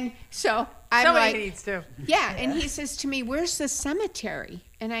 And so I'm Somebody like, needs to. yeah. And he says to me, where's the cemetery?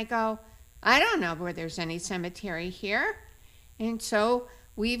 And I go, I don't know where there's any cemetery here. And so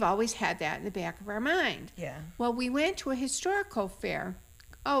we've always had that in the back of our mind. Yeah. Well, we went to a historical fair,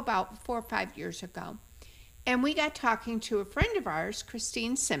 about 4 or 5 years ago. And we got talking to a friend of ours,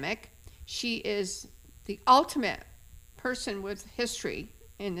 Christine Simic. She is the ultimate person with history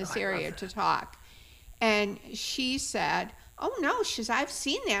in this area to talk. And she said, oh no, I've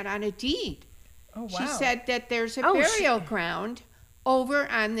seen that on a deed. Oh, wow. She said that there's a burial ground over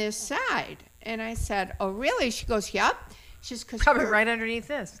on this side. And I said, oh really? She goes, yep. She's Probably right underneath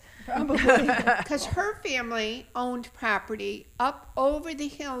this. because her family owned property up over the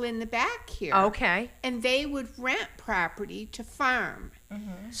hill in the back here. Okay. And they would rent property to farm.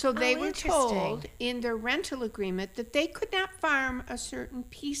 So they were told in their rental agreement that they could not farm a certain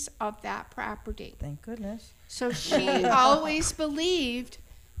piece of that property. Thank goodness. So she always believed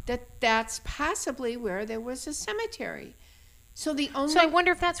that that's possibly where there was a cemetery. So the only So I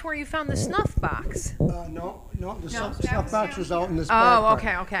wonder if that's where you found the snuff box. No, the that snuff was box down was out in this Oh, back part.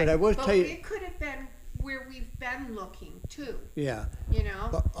 okay, okay. But I will but tell you, it could have been where we've been looking too. yeah. You know.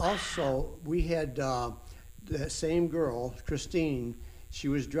 But also, we had the same girl, Christine. She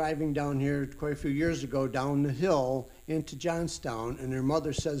was driving down here quite a few years ago down the hill into Johnstown, and her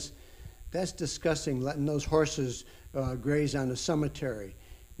mother says, that's disgusting, letting those horses graze on a cemetery.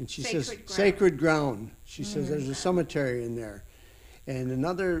 And she says, sacred ground. She says, there's a cemetery in there. And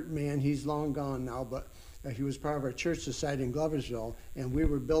another man, he's long gone now, but he was part of our church society in Gloversville, and we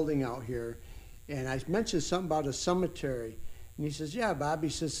were building out here. And I mentioned something about a cemetery. And he says, yeah, Bob, he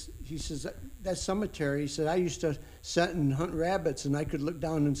says, that cemetery, he said, I used to sit and hunt rabbits, and I could look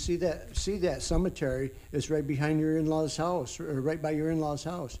down and see that cemetery is right behind your in-law's house, or right by your in-law's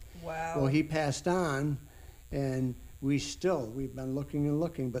house. Wow. Well, he passed on, and we've been looking and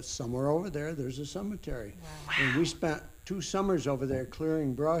looking, but somewhere over there's a cemetery. Wow. And we spent 2 summers over there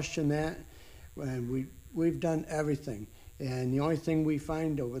clearing brush and that, and we've done everything. And the only thing we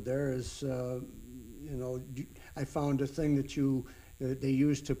find over there is, I found a thing that you they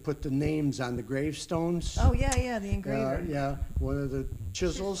used to put the names on the gravestones. Oh, yeah, the engraver. Yeah, one of the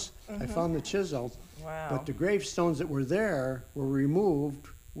chisels. I found the chisel. Wow. But the gravestones that were there were removed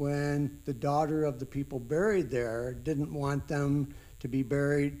when the daughter of the people buried there didn't want them to be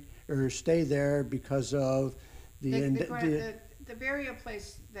buried or stay there because of The burial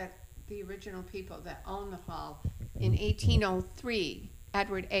place that the original people that owned the hall in 1803,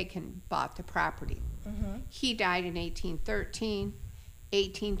 Edward Aiken bought the property. He died in 1813.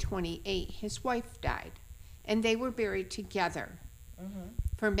 1828, his wife died, and they were buried together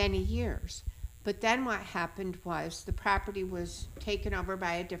for many years. But then what happened was the property was taken over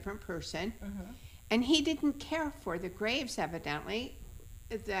by a different person, and he didn't care for the graves, evidently,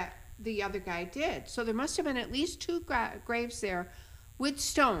 that the other guy did. So there must have been at least 2 graves there with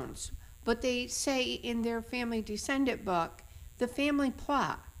stones. But they say in their family descendant book, the family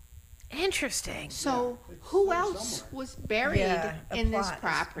plot. Interesting. So who else was buried in this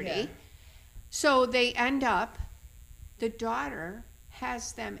property? Yeah. So they end up, the daughter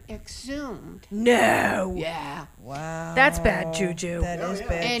has them exhumed. No. Yeah. Wow. That's bad juju. That is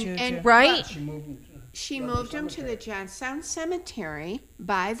bad juju. And right? She moved them to the Johnstown Cemetery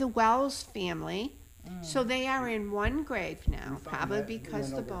by the Wells family. So they are in one grave now, probably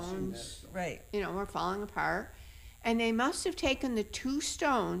because the bones, were falling apart. And they must have taken the 2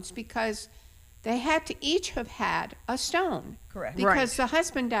 stones because they had to each have had a stone. Correct. Because the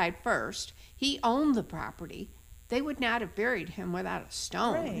husband died first. He owned the property. They would not have buried him without a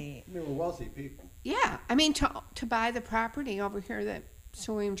stone. Right. They were wealthy people. Yeah. I mean, to buy the property over here that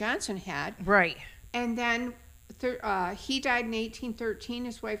Sir William Johnson had. Right. And then he died in 1813.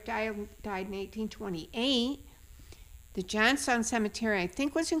 His wife died in 1828. The Johnstown Cemetery, I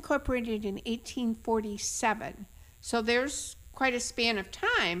think, was incorporated in 1847. So there's quite a span of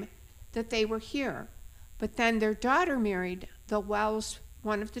time that they were here. But then their daughter married the Wells,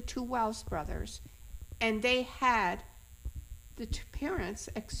 one of the 2 Wells brothers, and they had the 2 parents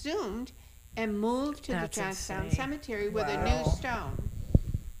exhumed and moved to the Johnstown Cemetery with a new stone,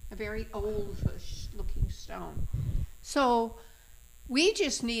 a very old-looking stone. So we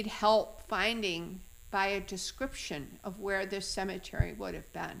just need help finding by a description of where this cemetery would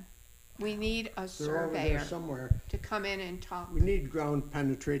have been. We need a surveyor to come in and talk. We need ground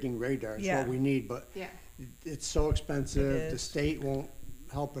penetrating radar is what we need, but it's so expensive. The state won't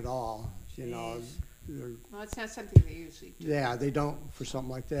help at all. Well, it's not something they usually do. Yeah, they don't for something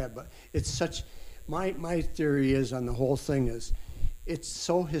like that. But it's such. My theory is on the whole thing is, it's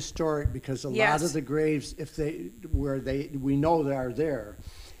so historic because a lot of the graves, we know they are there.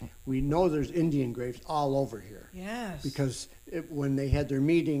 We know there's Indian graves all over here. Yes. Because when they had their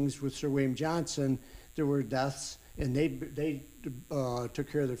meetings with Sir William Johnson, there were deaths, and they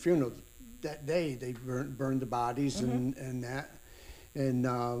took care of their funerals. That day, they burned the bodies and that, and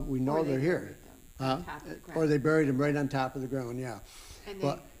we know they're here. Or they buried them right on top of the ground, And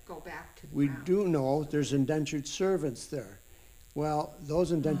they go back to the we ground. do know there's indentured servants there. Well,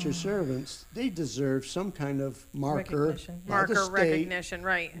 those indentured servants, they deserve some kind of marker. Recognition,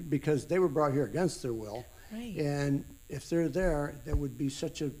 right. Because they were brought here against their will. Right. And if they're there, that would be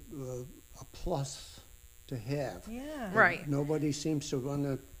such a plus to have. Yeah. Right. Nobody seems to want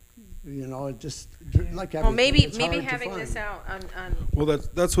to, just like Well, everything. It's maybe hard to having find. this out on Well,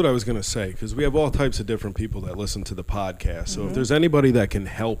 that's what I was going to say, because we have all types of different people that listen to the podcast. So if there's anybody that can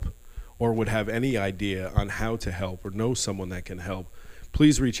help or would have any idea on how to help or know someone that can help,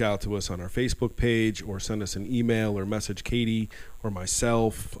 please reach out to us on our Facebook page or send us an email or message Katie or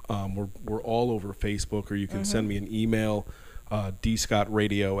myself. We're all over Facebook, or you can send me an email,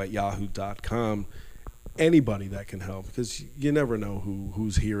 dscottradio@yahoo.com. Anybody that can help, because you never know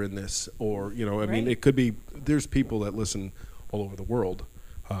who's hearing this, or I mean, it could be there's people that listen all over the world.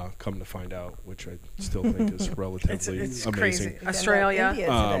 Come to find out, which I still think is relatively it's amazing. crazy. Australia,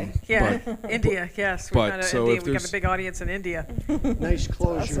 India, yes. We've got a big audience in India. Nice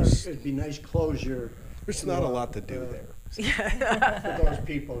closure. It'd be nice closure. There's not a lot to do there. For those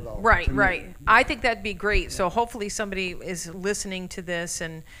people, though. Right. I think that'd be great. So hopefully somebody is listening to this,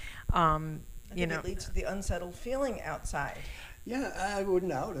 and It leads to the unsettled feeling outside. Yeah, I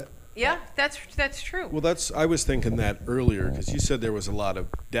wouldn't doubt it. Yeah, that's true. Well, I was thinking that earlier, because you said there was a lot of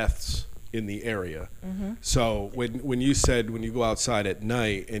deaths in the area. So when you said when you go outside at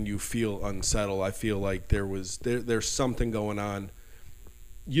night and you feel unsettled, I feel like there's something going on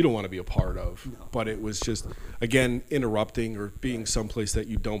you don't want to be a part of. No. But it was just, again, interrupting or being someplace that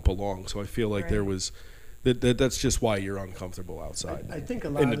you don't belong. So I feel like there was that's just why you're uncomfortable outside. I think a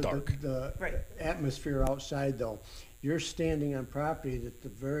lot in the of dark. the atmosphere outside, though, you're standing on property that the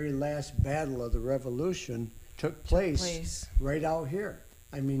very last battle of the Revolution took place right out here.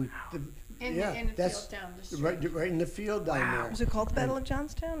 I mean, In the field down the street. right in the field down there. Was it called the Battle of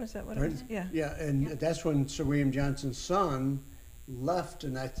Johnstown? Is that what it was? Yeah. Yeah, and that's when Sir William Johnson's son left,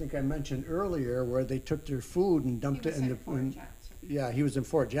 and I think I mentioned earlier where they took their food and dumped it in the. Yeah, he was in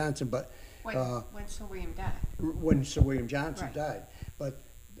Fort Johnson, but when Sir William died. When Sir William Johnson died, but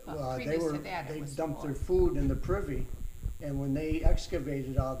they dumped their food in the privy, and when they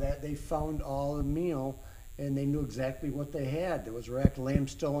excavated all that, they found all the meal. And they knew exactly what they had. There was a rack of lamb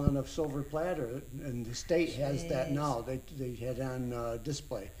still on a silver platter, and the state has that now. They had on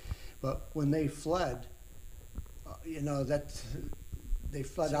display. But when they fled, they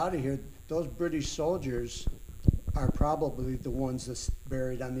fled out of here. Those British soldiers are probably the ones that's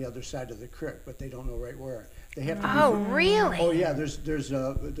buried on the other side of the creek, but they don't know right where. They have to really? Oh yeah, there's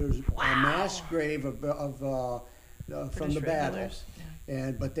a mass grave from British the battle,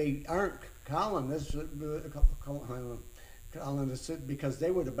 regulars. but they aren't colonists because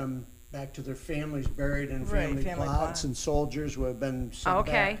they would have been back to their families, buried in family plots, and soldiers would have been sent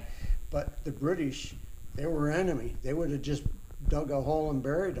back. But the British, they were enemy. They would have just dug a hole and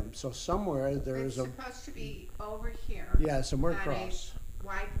buried them. So somewhere there's It's supposed to be over here. Yeah, somewhere on across. A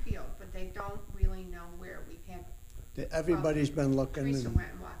wide field, but they don't really know where. We've had. Everybody's been looking. Teresa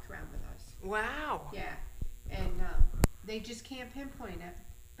went and walked around with us. Wow. Yeah, and they just can't pinpoint it.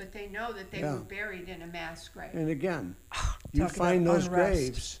 But they know that they were buried in a mass grave. And again, you find those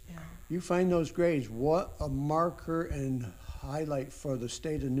graves. Yeah. You find those graves. What a marker and highlight for the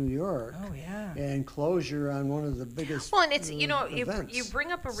state of New York. Oh yeah. And closure on one of the biggest. Well, and it's events. you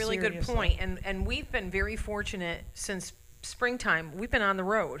bring up a really good point, and we've been very fortunate since springtime. We've been on the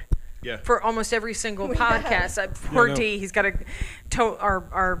road. Yeah. For almost every single podcast. Poor D, he's got to tote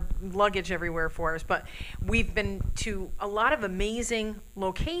our luggage everywhere for us. But we've been to a lot of amazing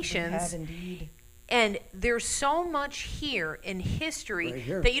locations. We have indeed. And there's so much here in history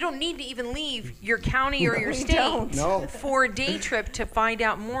that you don't need to even leave your county or your state for a day trip to find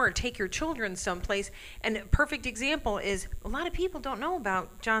out more. Take your children someplace. And a perfect example is a lot of people don't know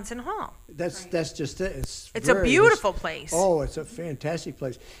about Johnson Hall. That's just it. It's a beautiful place. Oh, it's a fantastic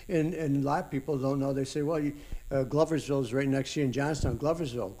place. And a lot of people don't know. They say, well, Gloversville is right next to you in Johnstown.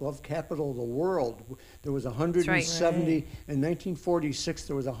 Gloversville, glove capital of the world. There was 170, in 1946,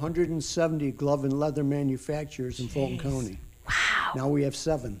 there was 170 glove and leather manufacturers in Fulton County. Wow. Now we have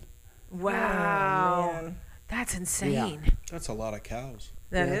 7. Wow. That's insane. Yeah. That's a lot of cows.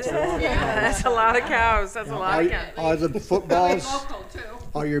 That's a lot of cows. That's a lot of cows. All the footballs, Local too.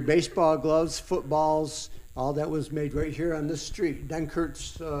 all your baseball gloves, footballs, all that was made right here on this street.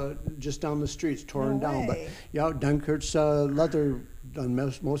 Dunkert's just down the street's torn down. But yeah, Dunkert's leather done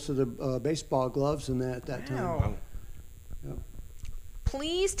most of the baseball gloves and that at that time. Wow. Yep.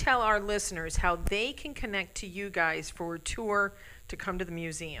 Please tell our listeners how they can connect to you guys for a tour to come to the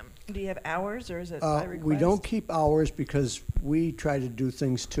museum. Do you have hours or is it by request? We don't keep hours because we try to do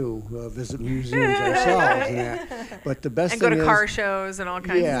things too, visit museums ourselves and that. But the best and thing go to is, car shows and all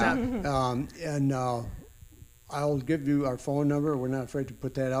kinds of stuff. And I'll give you our phone number. We're not afraid to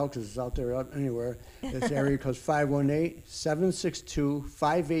put that out because it's out there anywhere. It's area code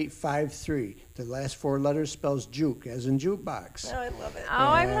 518-762-5853. The last 4 letters spells juke, as in jukebox. Oh, I love it. Oh,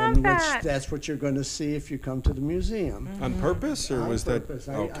 I love that. That's what you're going to see if you come to the museum. On purpose, or was purpose.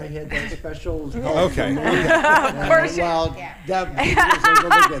 that? I had that special. Okay. Of course. Well, Deb was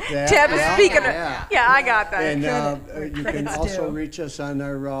able to get that. Deb is speaking of. Yeah, I got that. And you can Credits also due. reach us on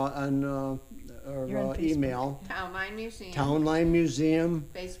our You're on email. Town Line Museum. Town Line Museum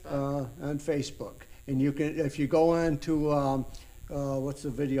Facebook. on Facebook. And you can, if you go on to what's the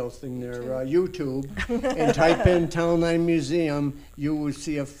video thing there? YouTube, and type in Town Line Museum, you will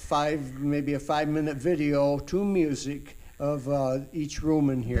see maybe a 5-minute video to music of each room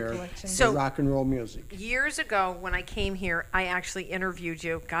in here. So rock and roll music. Years ago, when I came here, I actually interviewed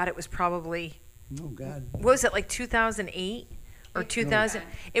you. God, it was probably. Oh God. What was it, like 2008 or 2000?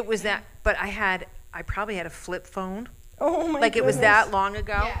 It was that, but I probably had a flip phone. Oh my Like it was that long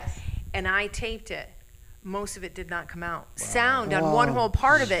ago. Yes. And I taped it. Most of it did not come out. Sound on one whole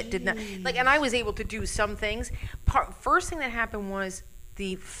part of it did not. Like, and I was able to do some things. First thing that happened was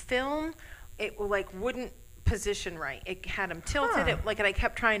the film, it wouldn't position right. It had them tilted. And I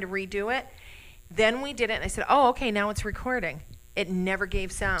kept trying to redo it. Then we did it, and I said, "Oh, okay, now it's recording." It never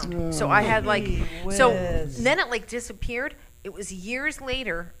gave sound. So I had then it disappeared. It was years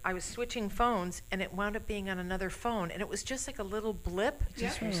later, I was switching phones, and it wound up being on another phone, and it was just like a little blip.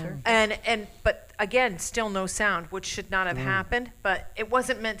 But again, still no sound, which should not have happened, but it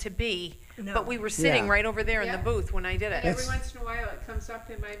wasn't meant to be. No. But we were sitting right over there in the booth when I did it. And every once in a while, it comes up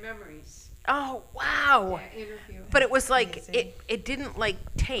in my memories. Oh, wow. Yeah, interview. But it was like Amazing. it didn't like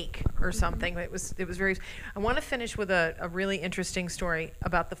take or something. It was very. I want to finish with a really interesting story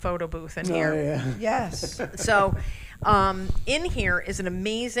about the photo booth in here. Oh, yeah. Yes. So, in here is an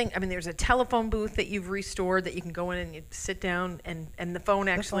amazing. I mean, there's a telephone booth that you've restored that you can go in and you sit down and the phone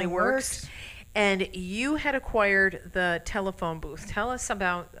actually phone works. works. And you had acquired the telephone booth. Tell us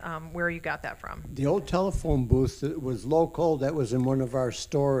about where you got that from. The old telephone booth that was local, that was in one of our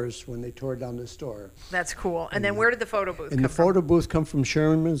stores when they tore down the store. That's cool. And then where did the photo booth And come the from? photo booth come from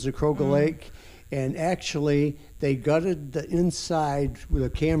Sherman's, Kroger Lake, and actually they gutted the inside with a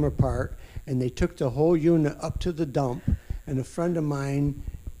camera part, and they took the whole unit up to the dump. And a friend of mine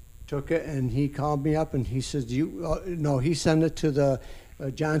took it, and he called me up, and he said, "No, he sent it to the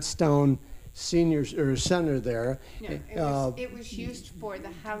Johnstown Seniors or Center there." No, it was used for the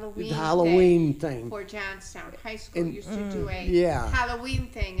Halloween Halloween thing. for Johnstown High School. And- Used to do a Yeah. Halloween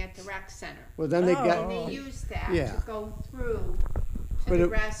thing at the rec center. Well, then they Oh. got And they used that Yeah. to go through to But the it-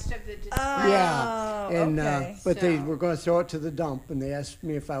 rest of the display. Yeah, and okay. but they So- were going to throw it to the dump, and they asked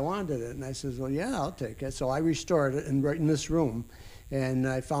me if I wanted it, and I said, "Well, yeah, I'll take it." So I restored it, and right in this room, and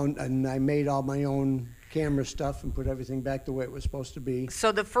I made all my own camera stuff and put everything back the way it was supposed to be.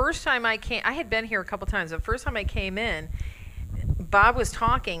 So the first time I came, I had been here a couple times. The first time I came in, Bob was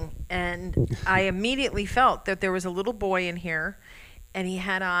talking, and I immediately felt that there was a little boy in here, and he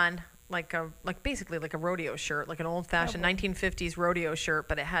had on basically like a rodeo shirt, like an old-fashioned 1950s rodeo shirt,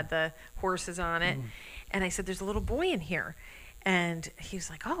 but it had the horses on it. And I said, "There's a little boy in here." And he was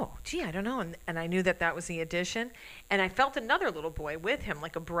like, "Oh, gee, I don't know." And I knew that was the addition. And I felt another little boy with him,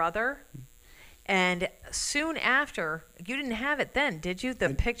 like a brother. And soon after, you didn't have it then, did you? The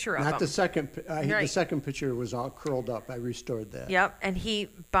picture of Not him. the second. The Right. second picture was all curled up. I restored that. Yep. And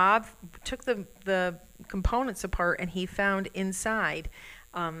Bob took the components apart, and he found inside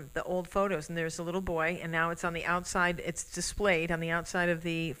the old photos. And there's a little boy, and now it's on the outside. It's displayed on the outside of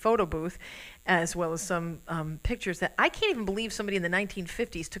the photo booth, as well as some pictures that I can't even believe somebody in the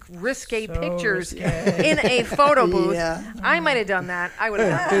 1950s took risque So pictures risque. in a photo booth. Yeah. I might have done that. I would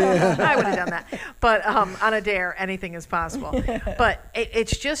have done that. I would have done that. But on a dare, anything is possible. But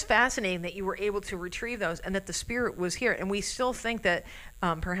it's just fascinating that you were able to retrieve those and that the spirit was here. And we still think that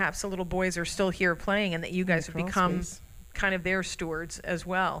perhaps the little boys are still here playing and that you guys have Crawl become space. kind of their stewards as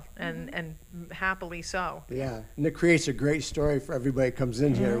well, and happily so. Yeah, and it creates a great story for everybody that comes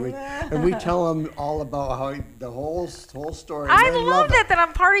in here. And we tell them all about how the whole story. I They love it. that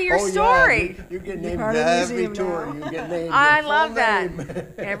I'm part of your Oh, yeah, story. you get named part of the every museum tour. now. You get named. I your full love that. name.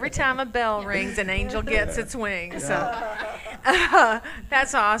 Every time a bell rings, an angel gets its wings. So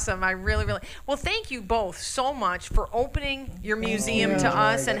that's awesome. I really, really. Well, thank you both so much for opening your museum to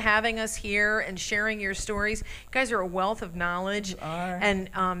us and having us here and sharing your stories. You guys are a wealth of knowledge. are. And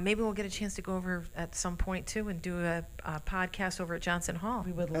maybe we'll get a chance to go over at some point too and do a podcast over at Johnson Hall.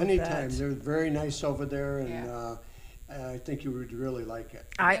 We would love Anytime. that. They're very nice over there, and Yeah. I think you would really like it.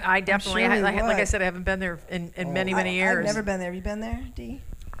 I definitely, sure we like I would. said, I haven't been there in many, many years. I've never been there. Have you been there, Dee?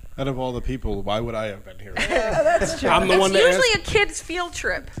 Out of all the people, why would I have been here? That's true. I'm the one It's that usually asked. a kid's field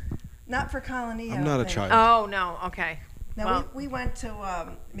trip. Not for Colony. I I'm don't not a think. child. Oh, no, okay. No, Well- we went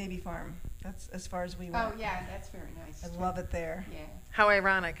to Maybe Farm. That's as far as we went. Oh, yeah, that's very nice. I love it there. Yeah. How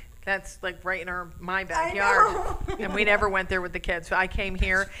ironic. That's like right in my I backyard. know. And we never went there with the kids. So I came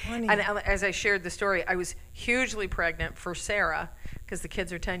here, funny. and as I shared the story, I was hugely pregnant for Sarah because the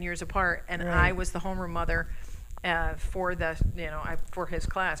kids are 10 years apart, and Right. I was the homeroom mother for for his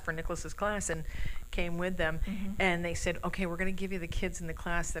class, for Nicholas's class, and came with them. And they said, "Okay, we're going to give you the kids in the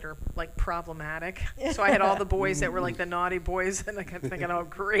class that are like problematic." So I had all the boys that were like the naughty boys, and I kept thinking, "Oh,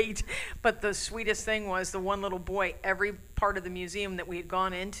 great!" But the sweetest thing was the one little boy. Every part of the museum that we had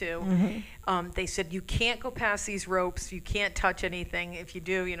gone into, they said, "You can't go past these ropes. You can't touch anything. If you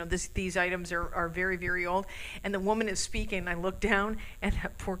do, these items are very, very old." And the woman is speaking. And I looked down, and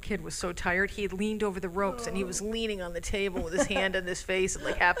that poor kid was so tired. He had leaned over the ropes, and he was leaning on the table with his hand on his face,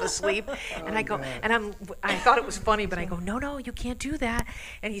 like half asleep. And I go, and I thought it was funny, but I go, no, you can't do that.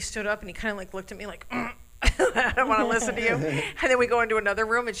 And he stood up, and he kind of like looked at me like, I don't want to listen to you. And then we go into another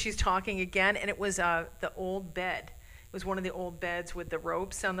room, and she's talking again, and it was the old bed. It was one of the old beds with the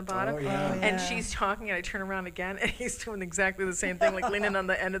ropes on the bottom. Oh, yeah. And she's talking, and I turn around again, and he's doing exactly the same thing, like leaning on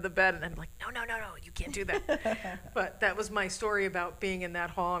the end of the bed. And I'm like, no, you can't do that. But that was my story about being in that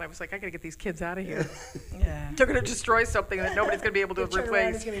hall, and I was like, I got to get these kids out of here. Yeah. They're going to destroy something that nobody's going to be able to Turn around,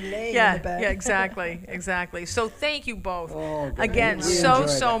 replace. he's gonna be laying Yeah, in the bed. yeah, exactly. So thank you both. Oh, good. Again, We so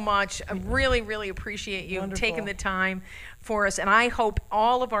enjoyed it. much. I really, really appreciate you Wonderful. taking the time for us. And I hope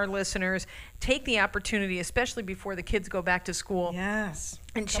all of our listeners take the opportunity, especially before the kids go back to school, Yes.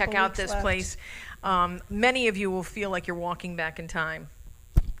 and Couple check out weeks this left. place. Many of you will feel like you're walking back in time.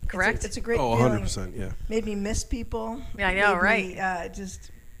 Correct? It's a great Oh, feeling. 100%, yeah. Made me miss people. Yeah, I know, Made me,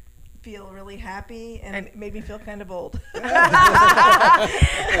 just feel really happy, and it made me feel kind of old.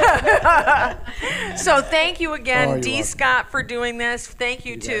 So thank you again, Oh, you're Dee welcome. Scott, for doing this. Thank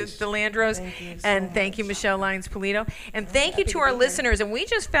you to guys. the Landros, Thank you so and thank you, Michele Lyons-Polito. And thank you to our listeners. And we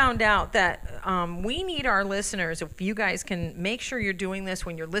just found out that we need our listeners. If you guys can make sure you're doing this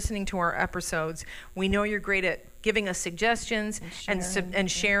when you're listening to our episodes, we know you're great at giving us suggestions and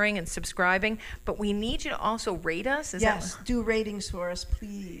sharing and subscribing, but we need you to also rate us. Is Yes, that? do ratings for us,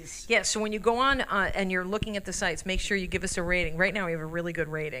 please. Yes, so when you go on and you're looking at the sites, make sure you give us a rating. Right now we have a really good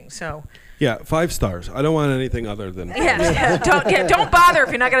rating, so Yeah, 5 stars. I don't want anything other than. don't bother if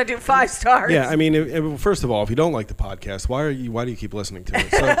you're not going to do 5 stars. Yeah, I mean, first of all, if you don't like the podcast, why do you keep listening to it?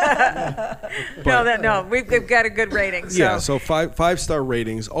 So, we've got a good rating. So. yeah, so 5-star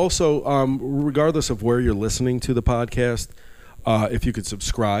ratings. Also, regardless of where you're listening to the podcast, if you could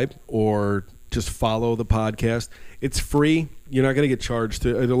subscribe or just follow the podcast, it's free. You're not going to get charged.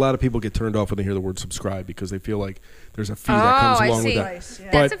 A lot of people get turned off when they hear the word subscribe because they feel like there's a fee that comes along with that. Nice,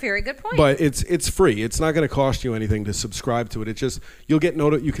 yeah. That's a very good point. But it's free. It's not going to cost you anything to subscribe to it. It's just you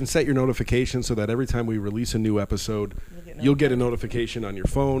can set your notifications so that every time we release a new episode, you'll get a notification on your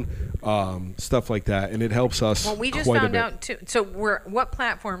phone, stuff like that, and it helps us. Well, we just quite a found bit. out too. So what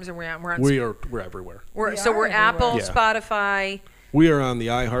platforms are we on? We're on. We're everywhere. We're We Apple, are everywhere. Yeah. Spotify. We are on the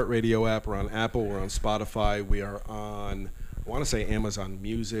iHeartRadio app. We're on Apple. We're on Spotify. We are on, I want to say, Amazon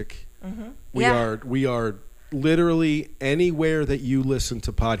Music. Yeah. We are literally anywhere that you listen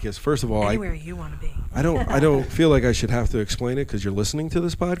to podcasts. First of all, Anywhere you want to be. I don't feel like I should have to explain it because you're listening to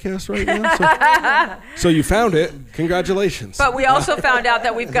this podcast right now. So you found it. Congratulations. But we also found out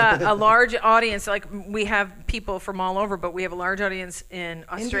that we've got a large audience. Like we have people from all over, but we have a large audience in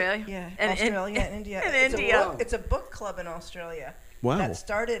Australia. Australia and India. And It's India. It's a book club in Australia. Wow. That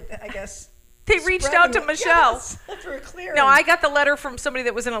started, I guess. They reached out to Michele. Yes, for clearing. No, I got the letter from somebody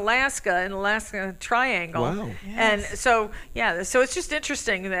that was in Alaska Triangle. Wow. And so it's just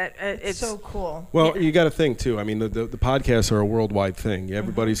interesting that it's so cool. Well, you got to think too. I mean, the podcasts are a worldwide thing.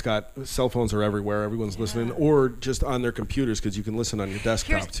 Everybody's got cell phones are everywhere. Everyone's listening, or just on their computers because you can listen on your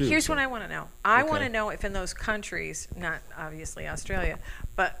desktop too. Here's so. what I want to know. I want Okay. to know if in those countries, not obviously Australia,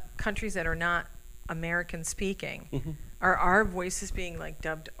 but countries that are not American speaking, are our voices being like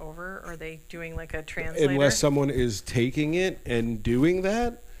dubbed over? Are they doing like a translator? Unless someone is taking it and doing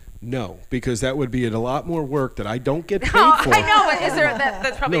that, no, because that would be a lot more work that I don't get paid Oh, for. I know, but is there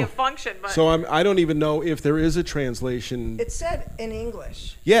that's probably No. a function? But So I don't even know if there is a translation. It said in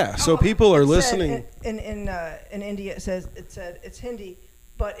English. Yeah, so people are It said listening. in India. It said it's Hindi,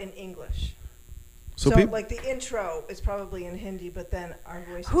 but in English. So So, peop- like the intro is probably in Hindi, but then our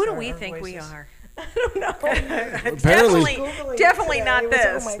voices. who do are we our think we voices. are? I don't know. Apparently- Googling Definitely today not was,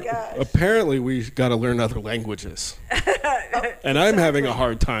 this. Oh my gosh. Apparently, we got to learn other languages, and I'm having a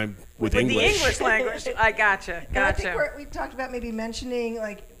hard time with With English. the English language. I gotcha. And I think Gotcha. we talked about maybe mentioning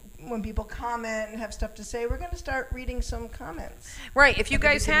like when people comment and have stuff to say, we're going to start reading some comments. Right. If you at the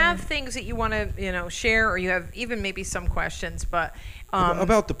guys have beginning. things that you want to, share, or you have even maybe some questions, but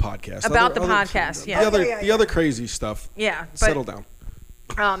About the podcast. About the podcast, yeah. The other crazy stuff. yeah, but Settle down.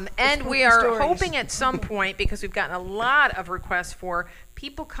 And we spooky are stories. hoping at some point, because we've gotten a lot of requests for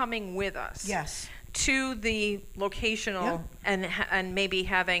people coming with us Yes. to the locational and maybe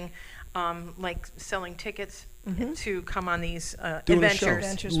having like selling tickets to come on these Doing a adventures. show.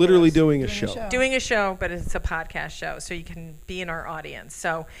 Adventures Literally for us. doing a show. Doing a show, but it's a podcast show, so you can be in our audience.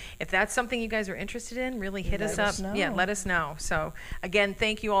 So if that's something you guys are interested in, really hit us Let up. us know. Yeah, let us know. So again,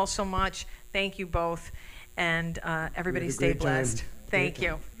 thank you all so much. Thank you both, and everybody We had a stay great time. blessed. Thank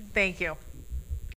you. Thank you.